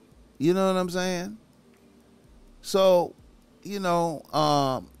 You know what I'm saying? So, you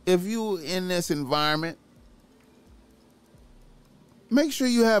know, if you in this environment, make sure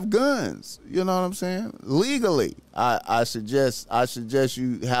you have guns. You know what I'm saying? Legally, I suggest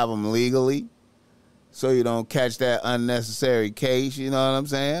you have them legally, so you don't catch that unnecessary case. You know what I'm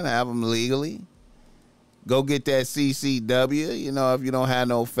saying? Have them legally. Go get that CCW. You know, if you don't have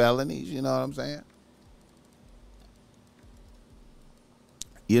no felonies. You know what I'm saying?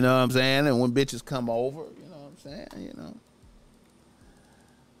 You know what I'm saying? And when bitches come over, you know what I'm saying? You know.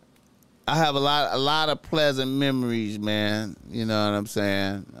 I have a lot of pleasant memories, man. You know what I'm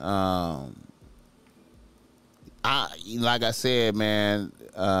saying? Like I said, man,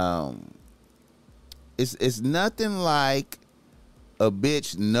 it's nothing like a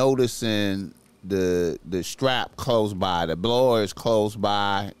bitch noticing the strap close by, the blower is close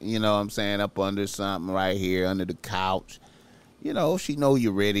by, you know what I'm saying, up under something right here, under the couch. You know, she know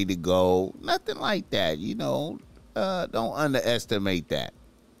you're ready to go. Nothing like that, you know. Don't underestimate that.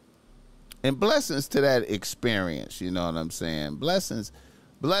 And blessings to that experience, you know what I'm saying? Blessings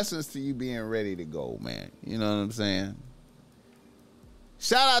to you being ready to go, man. You know what I'm saying?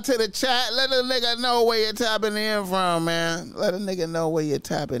 Shout out to the chat. Let a nigga know where you're tapping in from, man. Let a nigga know where you're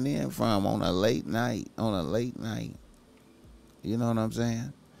tapping in from on a late night. You know what I'm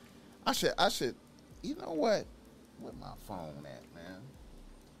saying? I should, you know what? Where my phone at, man?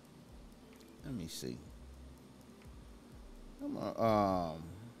 Let me see.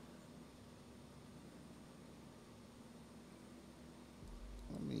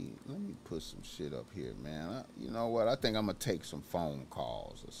 Let me put some shit up here, man. You know what? I think I'm gonna take some phone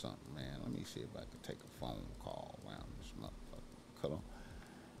calls or something, man. Let me see if I can take a phone call around this motherfucker. Hold on.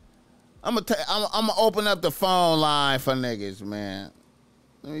 I'm gonna open up the phone line for niggas, man.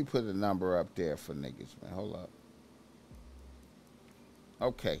 Let me put a number up there for niggas, man. Hold up.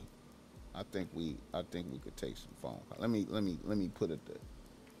 Okay. I think we could take some phone calls. Let me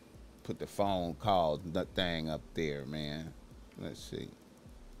put the phone call thing up there, man. Let's see.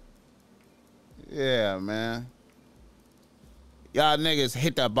 Yeah, man. Y'all niggas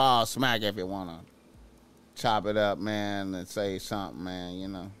hit the ball smack if you wanna chop it up, man, and say something, man, you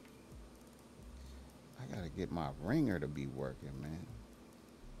know. I gotta get my ringer to be working, man.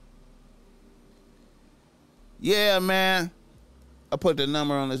 Yeah, man. I put the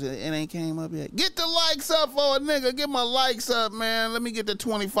number on this. It ain't came up yet. Get the likes up for a nigga. Get my likes up, man. Let me get the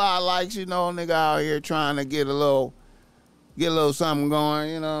 25 likes, you know, nigga out here trying to get a little something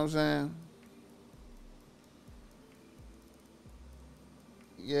going, you know what I'm saying?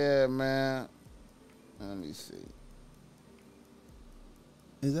 Yeah, man. Let me see.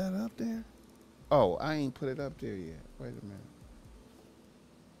 Is that up there? Oh, I ain't put it up there yet. Wait a minute.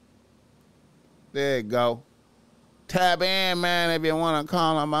 There you go. Tap in, man, if you want to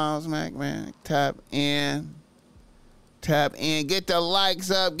call on Bounce Mac, man. Tap in. Tap in. Get the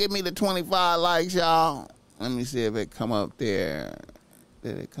likes up. Give me the 25 likes, y'all. Let me see if it come up there.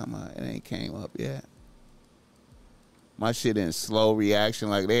 Did it come up? It ain't came up yet. My shit in slow reaction.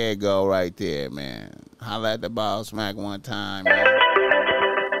 Like, there you go right there, man. Holla at the Bounce Mac one time, man.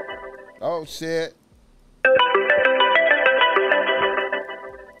 Oh, shit.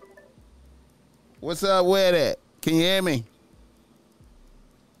 What's up with it? Can you hear me?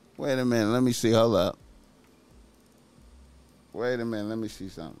 Wait a minute. Let me see. Hold up. Wait a minute. Let me see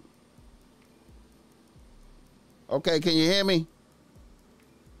something. Okay, can you hear me?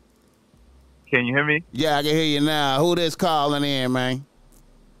 Can you hear me? Yeah, I can hear you now. Who this calling in, man?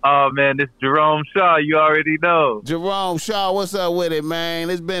 Oh, man, this is Jerome Shaw. You already know. Jerome Shaw, what's up with it, man?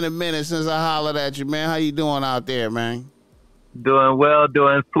 It's been a minute since I hollered at you, man. How you doing out there, man? Doing well,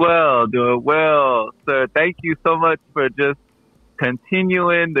 doing swell, doing well. Sir, thank you so much for just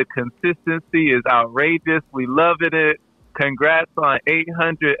continuing. The consistency is outrageous. We loving it. Congrats on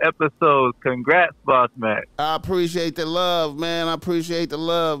 800 episodes. Congrats, Boss Mac. I appreciate the love, man. I appreciate the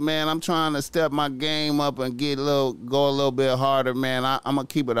love, man. I'm trying to step my game up and go a little bit harder, man. I'm going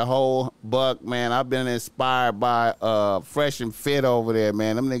to keep it a whole buck, man. I've been inspired by Fresh and Fit over there,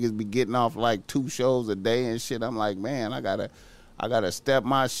 man. Them niggas be getting off like 2 shows a day and shit. I'm like, man, I gotta step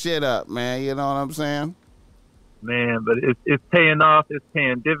my shit up, man. You know what I'm saying? Man, but it's paying off. It's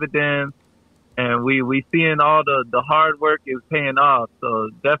paying dividends. And we seeing all the hard work is paying off. So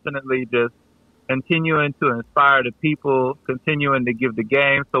definitely just continuing to inspire the people, continuing to give the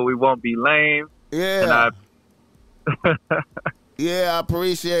game so we won't be lame. Yeah. Yeah, I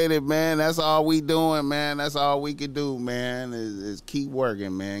appreciate it, man. That's all we doing, man. That's all we can do, man, is keep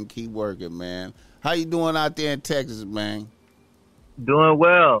working, man. Keep working, man. How you doing out there in Texas, man? Doing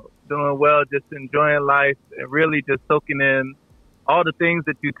well, just enjoying life and really just soaking in all the things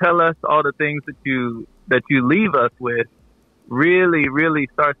that you tell us, all the things that you leave us with, really, really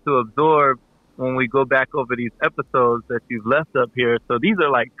starts to absorb when we go back over these episodes that you've left up here. So these are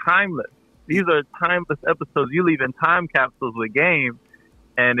like timeless. These are timeless episodes. You leave in time capsules with game,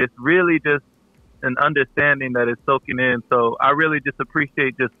 and it's really just an understanding that is soaking in. So I really just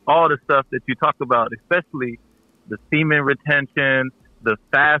appreciate just all the stuff that you talk about, especially the semen retention, the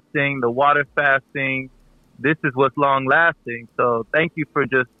fasting, the water fasting. This is what's long lasting. So thank you for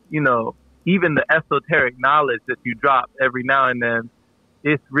just, even the esoteric knowledge that you drop every now and then.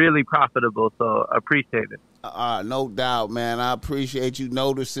 It's really profitable. So I appreciate it. No doubt, man. I appreciate you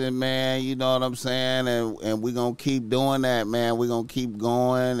noticing, man. You know what I'm saying? And we're going to keep doing that, man. We're going to keep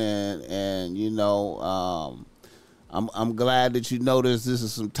going. And I'm glad that you noticed this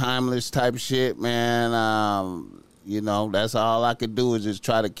is some timeless type shit, man. That's all I could do is just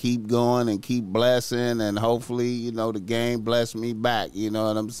try to keep going and keep blessing, and hopefully, the game bless me back. You know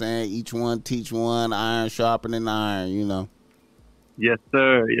what I'm saying? Each one teach one, iron sharpening iron, Yes,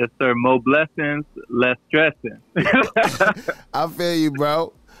 sir. Yes, sir. More blessings, less stressing. I feel you,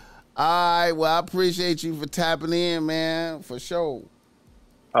 bro. All right. Well, I appreciate you for tapping in, man, for sure.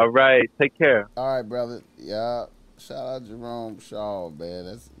 All right. Take care. All right, brother. Yeah. Shout out Jerome Shaw, man.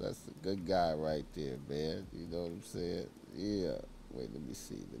 That's a good guy right there, man. You know what I'm saying? Yeah. Wait, let me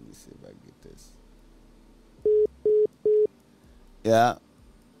see if I can get this. Yeah.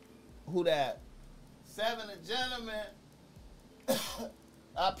 Who that? 7 a gentleman.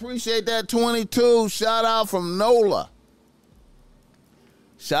 I appreciate that 22. Shout out from Nola.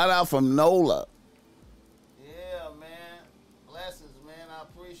 Yeah, man. Blessings, man. I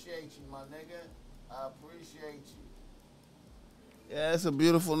appreciate you, my nigga. I appreciate you. Yeah, it's a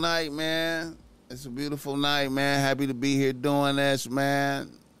beautiful night, man. Happy to be here doing this,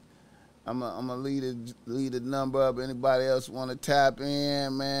 man. I'm gonna lead the number up. Anybody else want to tap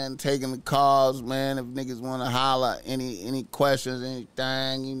in, man? Taking the calls, man. If niggas want to holler, any questions,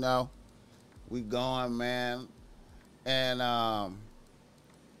 anything, we going, man. And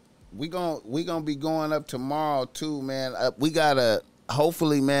we gonna be going up tomorrow too, man. We gotta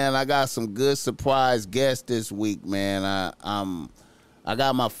hopefully, man. I got some good surprise guests this week, man. I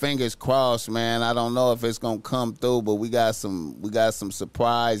got my fingers crossed, man. I don't know if it's gonna come through, but we got some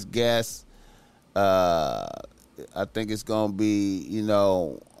surprise guests. I think it's gonna be,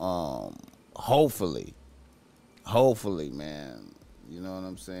 hopefully, man. You know what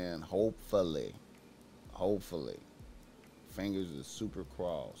I'm saying? Hopefully. Fingers are super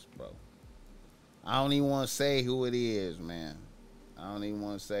crossed, bro. I don't even want to say who it is, man.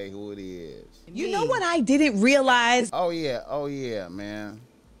 You know what I didn't realize? Oh yeah, man.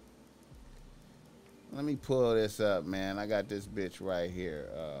 Let me pull this up, man. I got this bitch right here.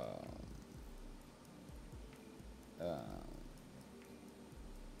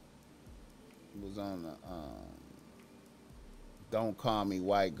 Was on the Don't Call Me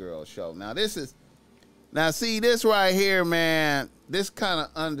White Girl show. Now see this right here, man. This kind of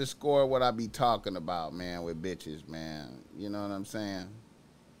underscore what I be talking about, man, with bitches, man. You know what I'm saying?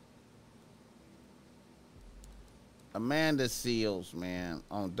 Amanda Seales, man,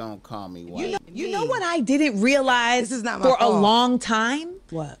 on Don't Call Me White. You know what I didn't realize This is not my for a fault. long time?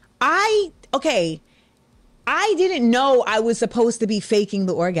 What? I didn't know I was supposed to be faking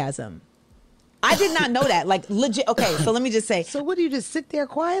the orgasm. I did not know that. Like, legit. Okay, so let me just say. So what do you just sit there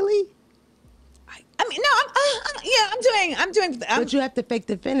quietly? I mean, no, I'm doing. But you have to fake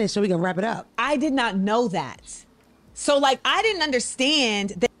the finish so we can wrap it up. I did not know that. So, like, I didn't understand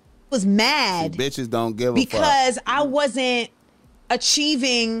that I was mad Bitches don't give a fuck. because I wasn't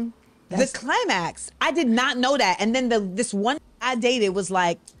achieving the climax. I did not know that. And then this one I dated was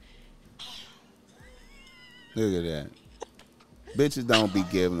like, Look at that. Bitches don't be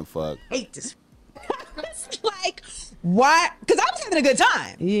giving a fuck. Hate this. it's like, why? Because I was having a good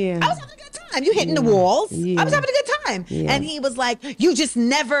time. Yeah. I was having a good time. You hitting the walls. Yeah. I was having a good time. Yeah. And he was like, you just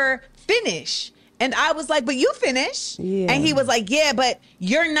never finish. And I was like, but you finish. Yeah. And he was like, yeah, but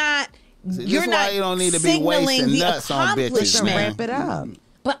you're not. See, You're this not why you don't need to be signaling wasting the nuts on bitches, accomplishment. man. Wrap it up.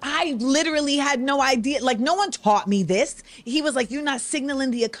 But I literally had no idea. Like, no one taught me this. He was like, you're not signaling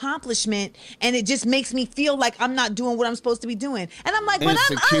the accomplishment, and it just makes me feel like I'm not doing what I'm supposed to be doing. And I'm like, but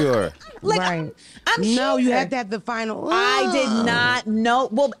Insecure. I'm No, you sure. have to have the final. I did not know.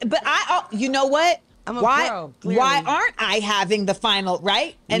 Well, but you know what? I'm a why, pro, clearly. why aren't I having the final,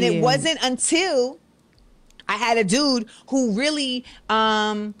 right? And it Yeah. wasn't until I had a dude who really,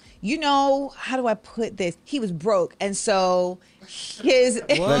 how do I put this? He was broke. And so Look at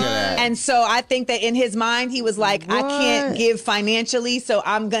that. and so I think that in his mind, he was like, I can't What? give financially, so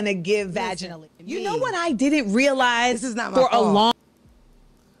I'm going to give vaginally. You know what I didn't realize This is not my for a fault. long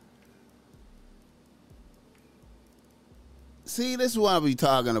See, this is what I be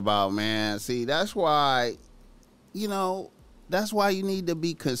talking about, man. See, that's why, that's why you need to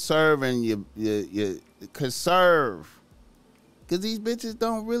be conserving your conserve. Because these bitches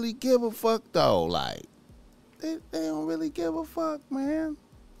don't really give a fuck, though. Like, they don't really give a fuck, man.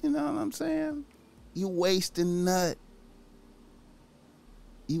 You know what I'm saying? You wasting nut.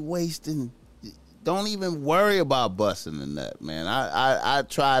 You wasting. Don't even worry about busting the nut, man. I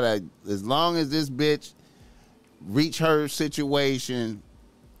try to, as long as this bitch reach her situation,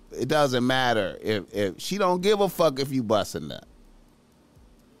 it doesn't matter if she don't give a fuck if you bust a nut.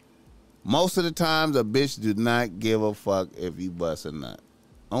 Most of the times a bitch do not give a fuck if you bust a nut.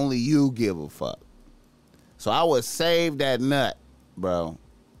 Only you give a fuck. So I would save that nut, bro.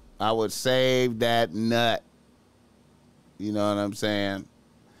 I would save that nut. You know what I'm saying?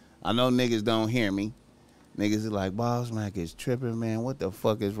 I know niggas don't hear me. Niggas are like, Boss Mac is tripping, man. What the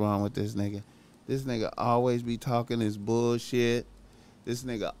fuck is wrong with this nigga? This nigga always be talking this bullshit. This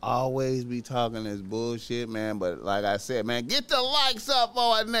nigga always be talking this bullshit, man. But like I said, man, get the likes up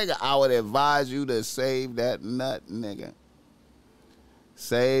on a nigga. I would advise you to save that nut, nigga.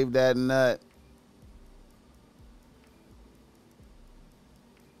 Save that nut.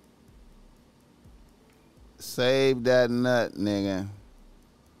 Save that nut, nigga.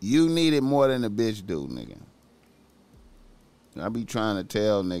 You need it more than a bitch do, nigga. I be trying to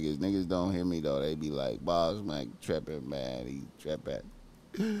tell niggas. Niggas don't hear me, though. They be like, Boss Mac tripping, man. He tripping.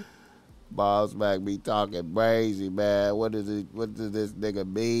 Boss Mac be talking crazy, man. What does this nigga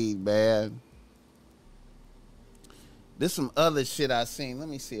mean, man? There's some other shit I seen. Let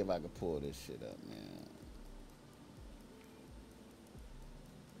me see if I can pull this shit up, man.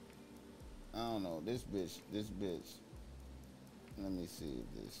 I don't know. This bitch. Let me see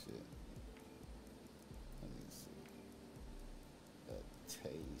if this shit. Let me see. A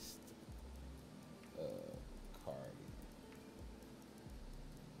taste of Cardi.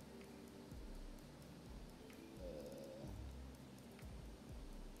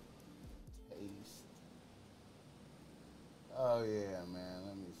 Oh yeah, man.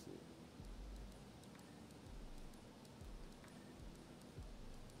 Let me see.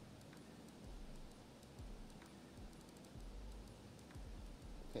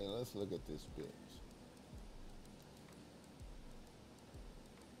 Okay, let's look at this bitch.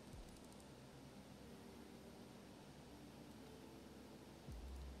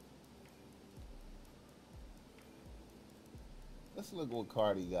 Let's look what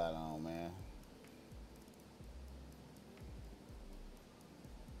Cardi got on, man.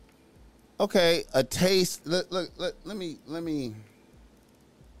 Okay, a taste. Look, let me.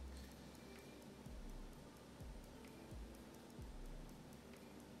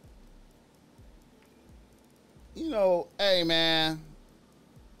 You know, hey, man.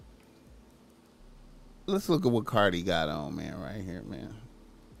 Let's look at what Cardi got on, man, right here, man.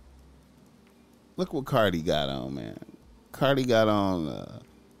 Look what Cardi got on, man. Cardi got on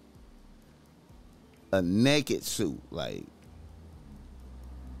a naked suit, like.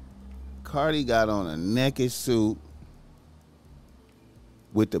 Cardi got on a naked suit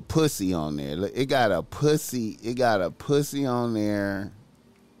with the pussy on there. Look, it got a pussy. It got a pussy on there.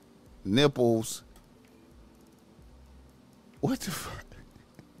 Nipples. What the fuck?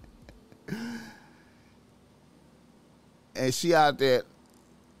 And she out there.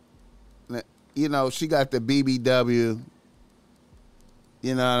 You know, she got the BBW.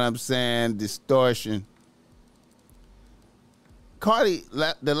 You know what I'm saying? Distortion. Cardi,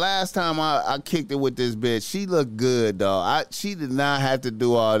 the last time I kicked it with this bitch, she looked good, though. She did not have to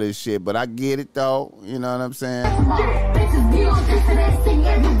do all this shit, but I get it, though. You know what I'm saying?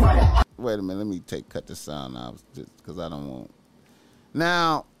 Wait a minute, let me cut the sound off, just because I don't want.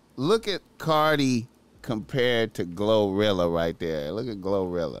 Now, look at Cardi compared to Glorilla right there. Look at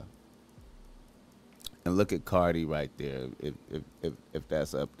Glorilla. And look at Cardi right there, if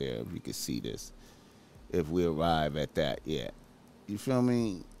that's up there, if you can see this. If we arrive at that yet. You feel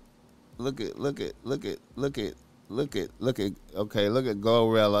me? Look at okay, look at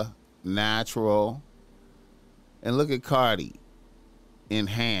Glorilla, natural. And look at Cardi,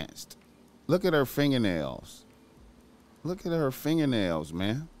 enhanced. Look at her fingernails. Look at her fingernails,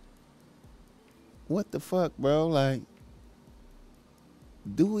 man. What the fuck, bro? Like,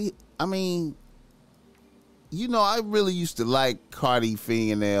 I mean, you know, I really used to like Cardi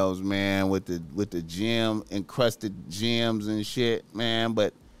fingernails, man, with the gem encrusted gems and shit, man.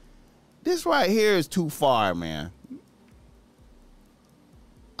 But this right here is too far, man.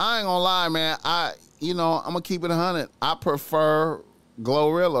 I ain't gonna lie, man. I'm gonna keep it 100. I prefer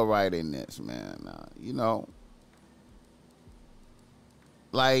Glorilla right in this, man. You know,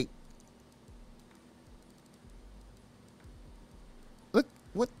 like, look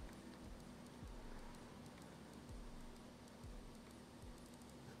what.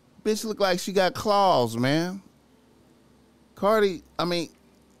 Bitch look like she got claws, man. Glorilla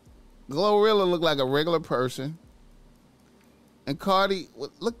look like a regular person. And Cardi,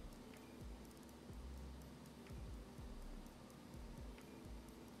 look.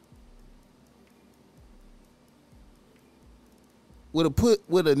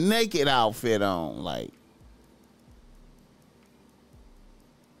 With a naked outfit on, like.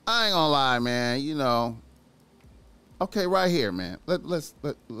 I ain't gonna lie, man, you know. Okay, right here, man. Let's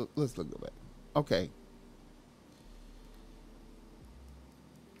look at that. Okay.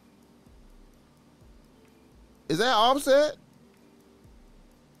 Is that Offset?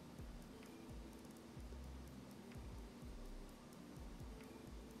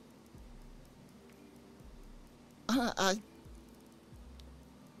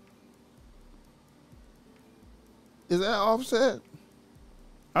 Is that Offset?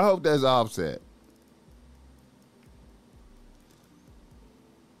 I hope that's Offset.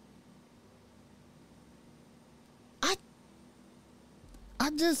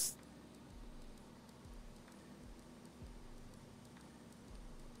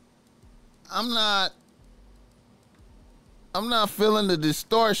 I'm not feeling the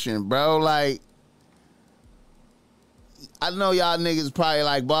distortion, bro. Like, I know y'all niggas probably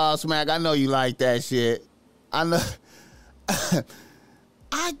like Ball Smack. I know you like that shit. I know.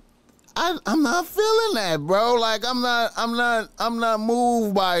 I'm not feeling that, bro. Like, I'm not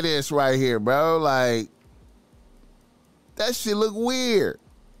moved by this right here, bro. Like, that shit look weird.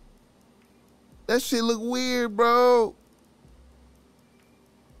 That shit look weird, bro.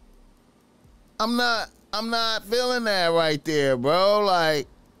 I'm not feeling that right there, bro. Like,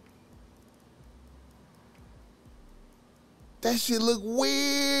 that shit look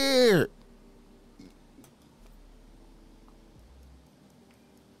weird.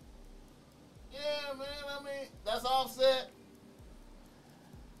 Yeah, man, I mean, that's Offset.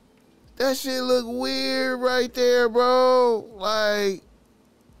 That shit look weird right there, bro. Like,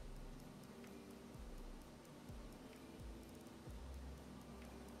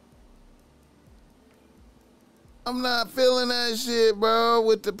 I'm not feeling that shit, bro.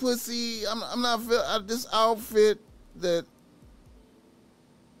 With the pussy, I'm not feeling this outfit that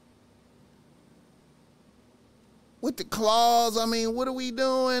with the claws. I mean, what are we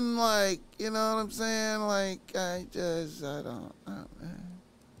doing? Like, you know what I'm saying? Like, I don't know, man.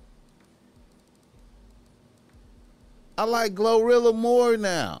 I like Glorilla more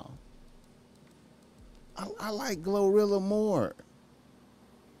now. I like Glorilla more.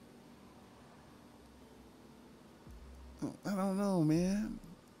 I don't know, man.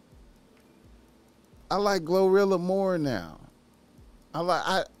 I like Glorilla more now.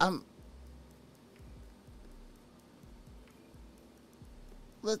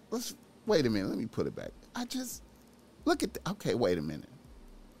 Let's wait a minute. Let me put it back. I just look at okay, wait a minute.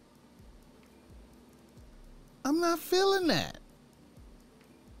 I'm not feeling that.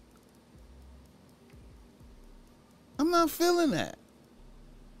 I'm not feeling that.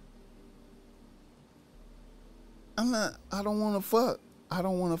 I don't want to fuck. I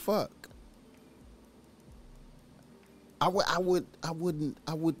don't want to fuck. I'm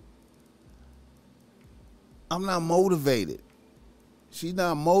not motivated. She's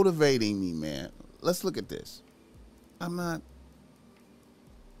not motivating me, man. Let's look at this. I'm not.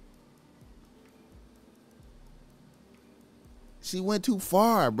 She went too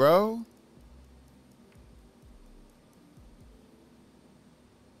far, bro.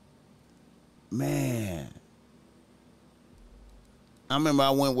 Man. I remember I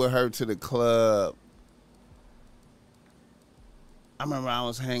went with her to the club. I remember I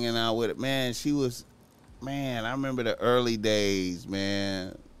was hanging out with it. Man, I remember the early days,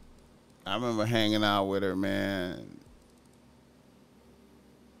 man. I remember hanging out with her, man.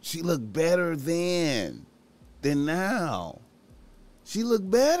 She looked better then than now. She looked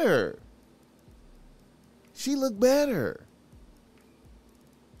better. She looked better.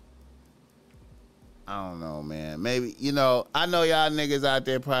 I don't know, man. Maybe, I know y'all niggas out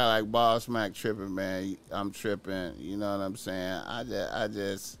there probably like Boss Mac tripping, man. I'm tripping. You know what I'm saying? I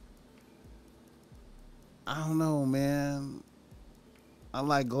don't know, man. I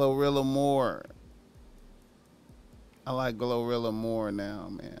like Glorilla more. I like Glorilla more now,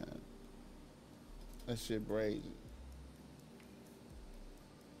 man. That shit crazy.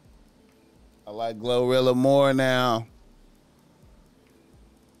 I like Glorilla more now.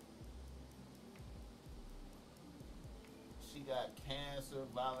 She got cancer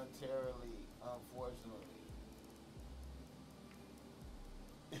voluntarily, unfortunately.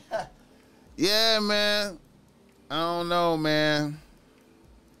 Yeah, man. I don't know, man.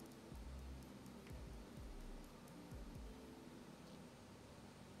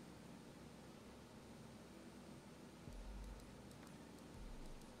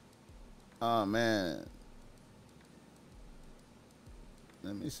 Oh, man.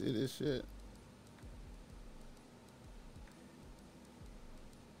 Let me see this shit.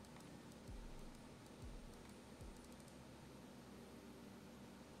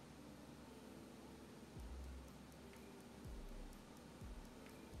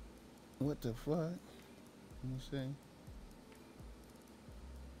 What the fuck? Let me see.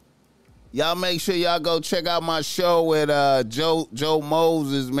 Y'all make sure y'all go check out my show with Joe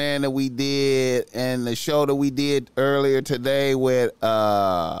Moses, man, that we did, and the show that we did earlier today with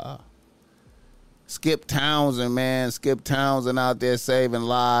Skip Townsend, man. Skip Townsend out there saving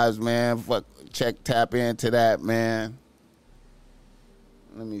lives, man. Tap into that, man.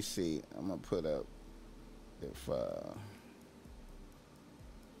 Let me see. I'm gonna put up if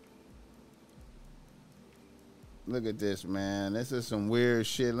look at this, man. This is some weird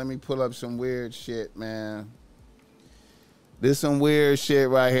shit. Let me pull up some weird shit, man. This some weird shit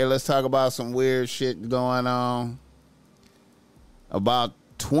right here. Let's talk about some weird shit going on. About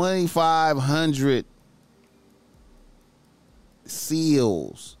 2,500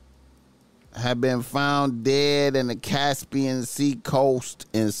 seals have been found dead in the Caspian Sea coast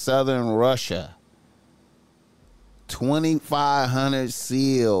in southern Russia. 2,500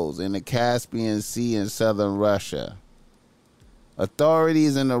 seals in the Caspian Sea in southern Russia.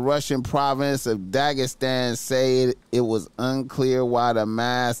 Authorities in the Russian province of Dagestan say it was unclear why the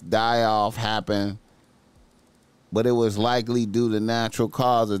mass die-off happened, but it was likely due to natural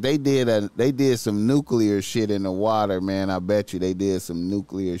causes. They did some nuclear shit in the water, man. I bet you they did some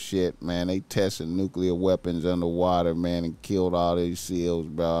nuclear shit, man. They tested nuclear weapons underwater, man, and killed all these seals,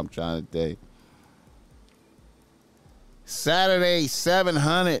 bro. I'm trying to tell you. Saturday,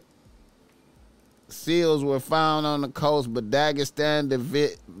 700 seals were found on the coast, but Dagestan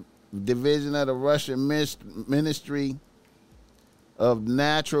division of the Russian Ministry of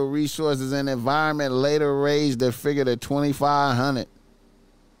Natural Resources and Environment later raised the figure to 2,500.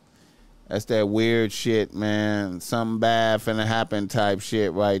 That's that weird shit, man. Something bad finna happen type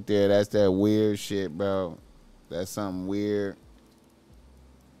shit right there. That's that weird shit, bro. That's something weird.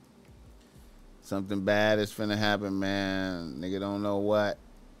 Something bad is finna happen, man. Nigga don't know what.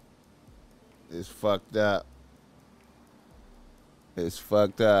 It's fucked up. It's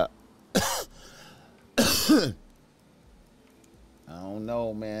fucked up. I don't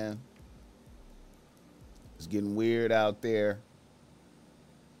know, man. It's getting weird out there.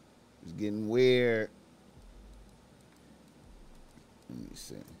 It's getting weird. Let me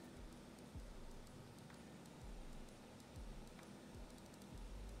see.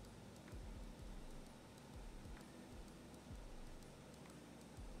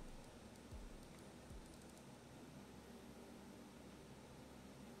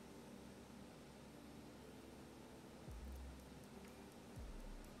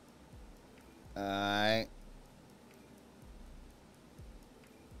 All right.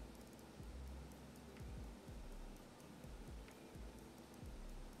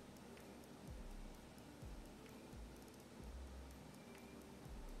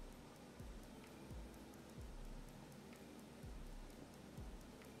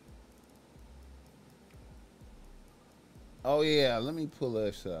 Oh yeah, let me pull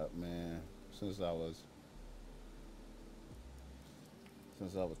this up, man. Since I was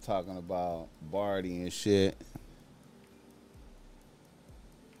talking about Barty and shit.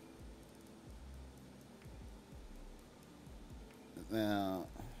 Now,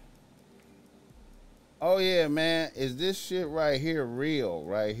 oh yeah, man, is this shit right here real?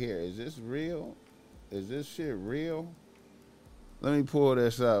 Right here, is this real? Is this shit real? Let me pull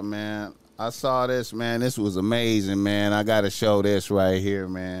this up, man. I saw this, man. This was amazing, man. I gotta show this right here,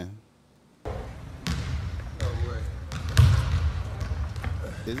 man.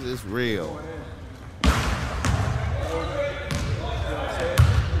 Is this real?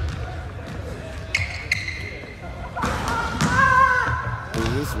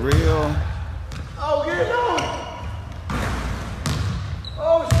 Is this real? Oh, get it on!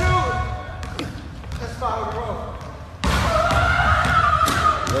 Oh, shoot! That's 5 in a row.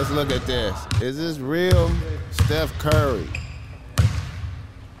 Let's look at this. Is this real? Steph Curry.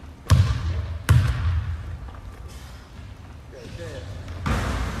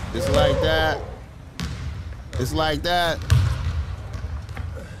 It's like that. It's like that.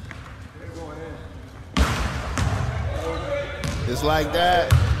 It's like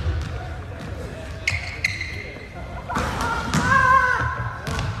that.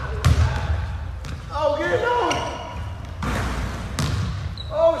 Oh, get it on!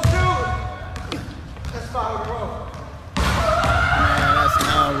 Oh, shoot! That's 5 in a row. Man, that's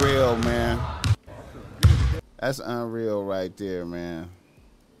unreal, man. That's unreal right there, man.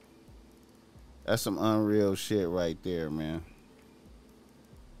 That's some unreal shit right there, man.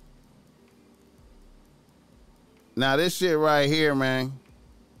 Now, this shit right here, man.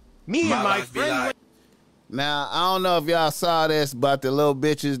 Me and my friend. Now, I don't know if y'all saw this, but the little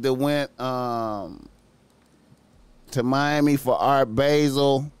bitches that went to Miami for Art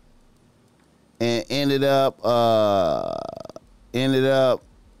Basel and ended up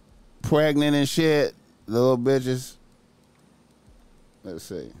pregnant and shit. The little bitches. Let's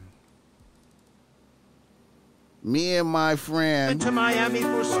see. Me and my friend Went to Miami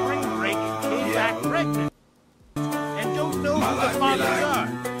for spring break and came back pregnant. And don't know who the fathers are.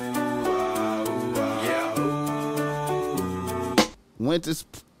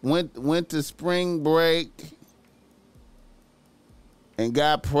 went to spring break and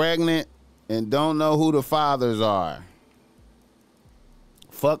got pregnant and don't know who the fathers are.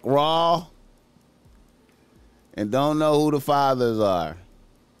 Fuck Raw and don't know who the fathers are.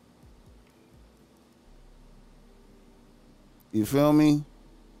 You feel me?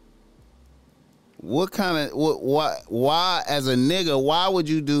 What kind of why as a nigga, why would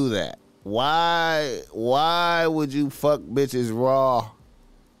you do that? Why would you fuck bitches raw?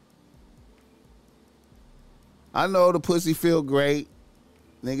 I know the pussy feel great.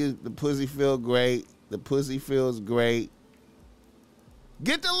 Niggas, the pussy feel great. The pussy feels great.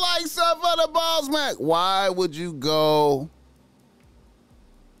 Get the lights up for the balls, Mac. Why would you go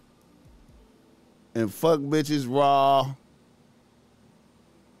and fuck bitches raw?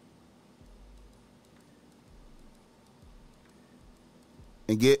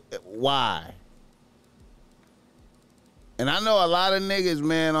 And get why? And I know a lot of niggas,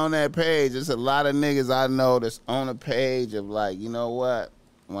 man, on that page. There's a lot of niggas I know that's on a page of like, you know what?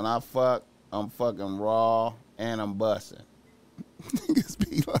 When I fuck, I'm fucking raw and I'm busting. Niggas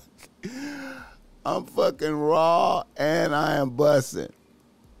be like, I'm fucking raw and I am busting.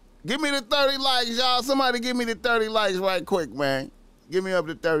 Give me the 30 likes, y'all. Somebody give me the 30 likes right quick, man. Give me up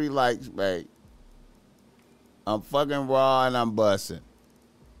to 30 likes, man. I'm fucking raw and I'm busting.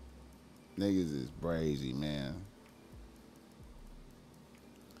 Niggas is brazy, man.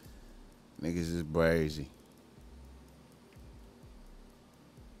 Niggas is brazy.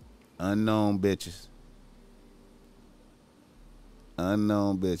 Unknown bitches.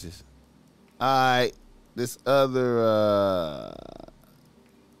 Unknown bitches. All right, this other,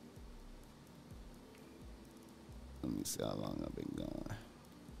 let me see how long I've been going.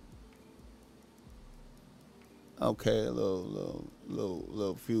 Okay, a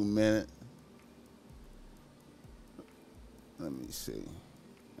little few minutes. Let me see.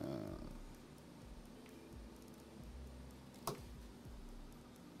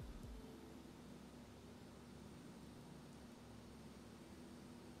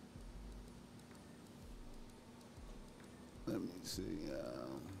 Let me see.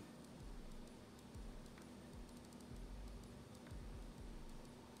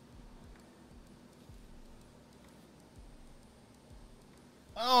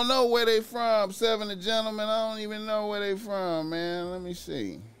 I don't know where they from, Seven the Gentlemen. I don't even know where they from, man. Let me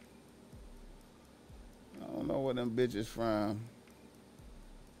see. I don't know where them bitches from.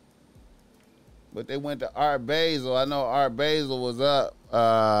 But they went to Art Basel. I know Art Basel was up.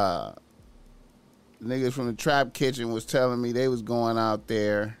 Niggas from the Trap Kitchen was telling me they was going out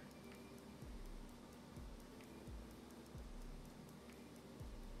there.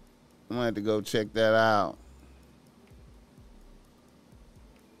 I'm gonna have to go check that out.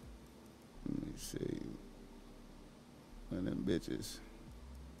 Let me see. One of them bitches.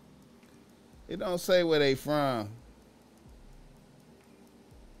 It don't say where they from.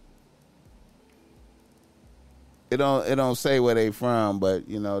 It don't say where they from, but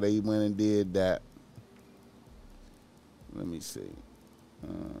you know they went and did that. Let me see.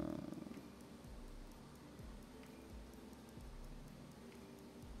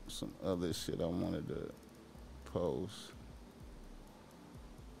 Some other shit I wanted to post.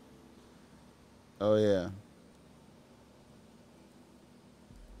 Oh yeah.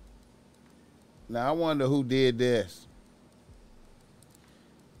 Now I wonder who did this.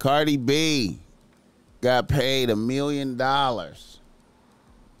 Cardi B got paid $1 million to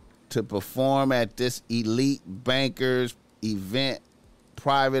perform at this elite bankers event,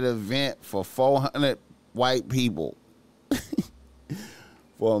 private event for 400 white people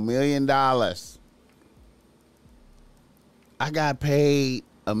for $1 million. I got paid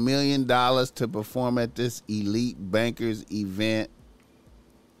 $1 million to perform at this elite bankers event,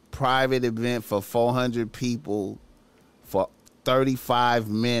 private event for 400 people for 35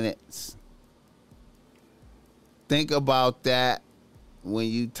 minutes. Think about that when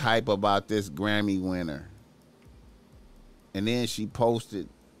you type about this Grammy winner. And then she posted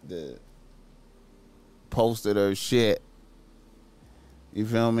her shit. You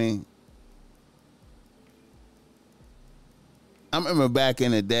feel me? I remember back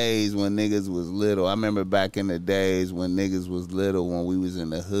in the days when niggas was little. I remember back in the days when niggas was little, when we was in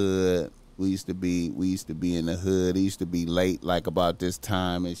the hood. We used to be in the hood. It used to be late, like about this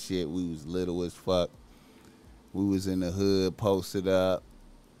time and shit. We was little as fuck. We was in the hood, posted up,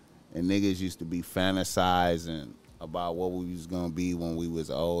 and niggas used to be fantasizing about what we was gonna be when we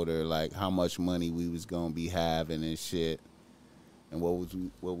was older, like how much money we was gonna be having and shit, and what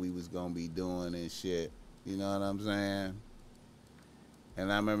we was gonna be doing and shit. You know what I'm saying?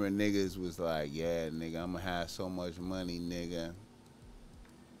 And I remember niggas was like, yeah, nigga, I'm gonna have so much money, nigga.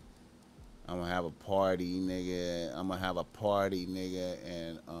 I'm gonna have a party, nigga.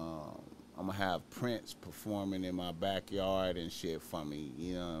 And I'm gonna have Prince performing in my backyard and shit for me.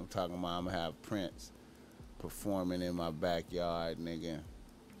 You know what I'm talking about? I'm gonna have Prince performing in my backyard, nigga.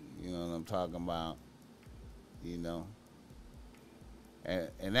 You know what I'm talking about? You know?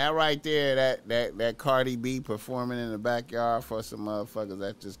 And that right there, that Cardi B performing in the backyard for some motherfuckers,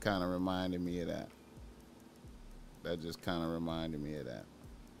 that just kind of reminded me of that.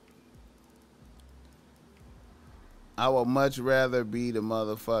 I would much rather be the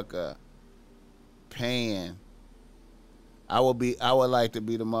motherfucker paying. I would like to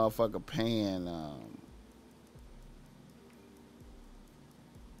be the motherfucker paying.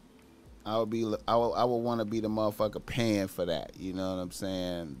 I would want to be the motherfucker paying for that. You know what I'm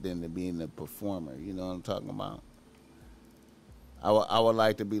saying? Than to being the performer. You know what I'm talking about? I would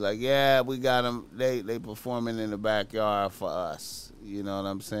like to be like, yeah, we got them. They performing in the backyard for us. You know what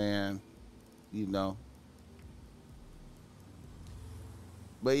I'm saying? You know.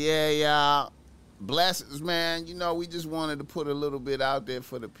 But yeah, y'all. Blessings, man. You know, we just wanted to put a little bit out there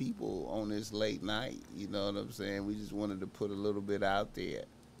for the people on this late night. You know what I'm saying? We just wanted to put a little bit out there.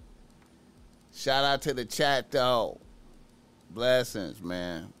 Shout out to the chat, though. Blessings,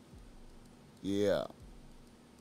 man. Yeah.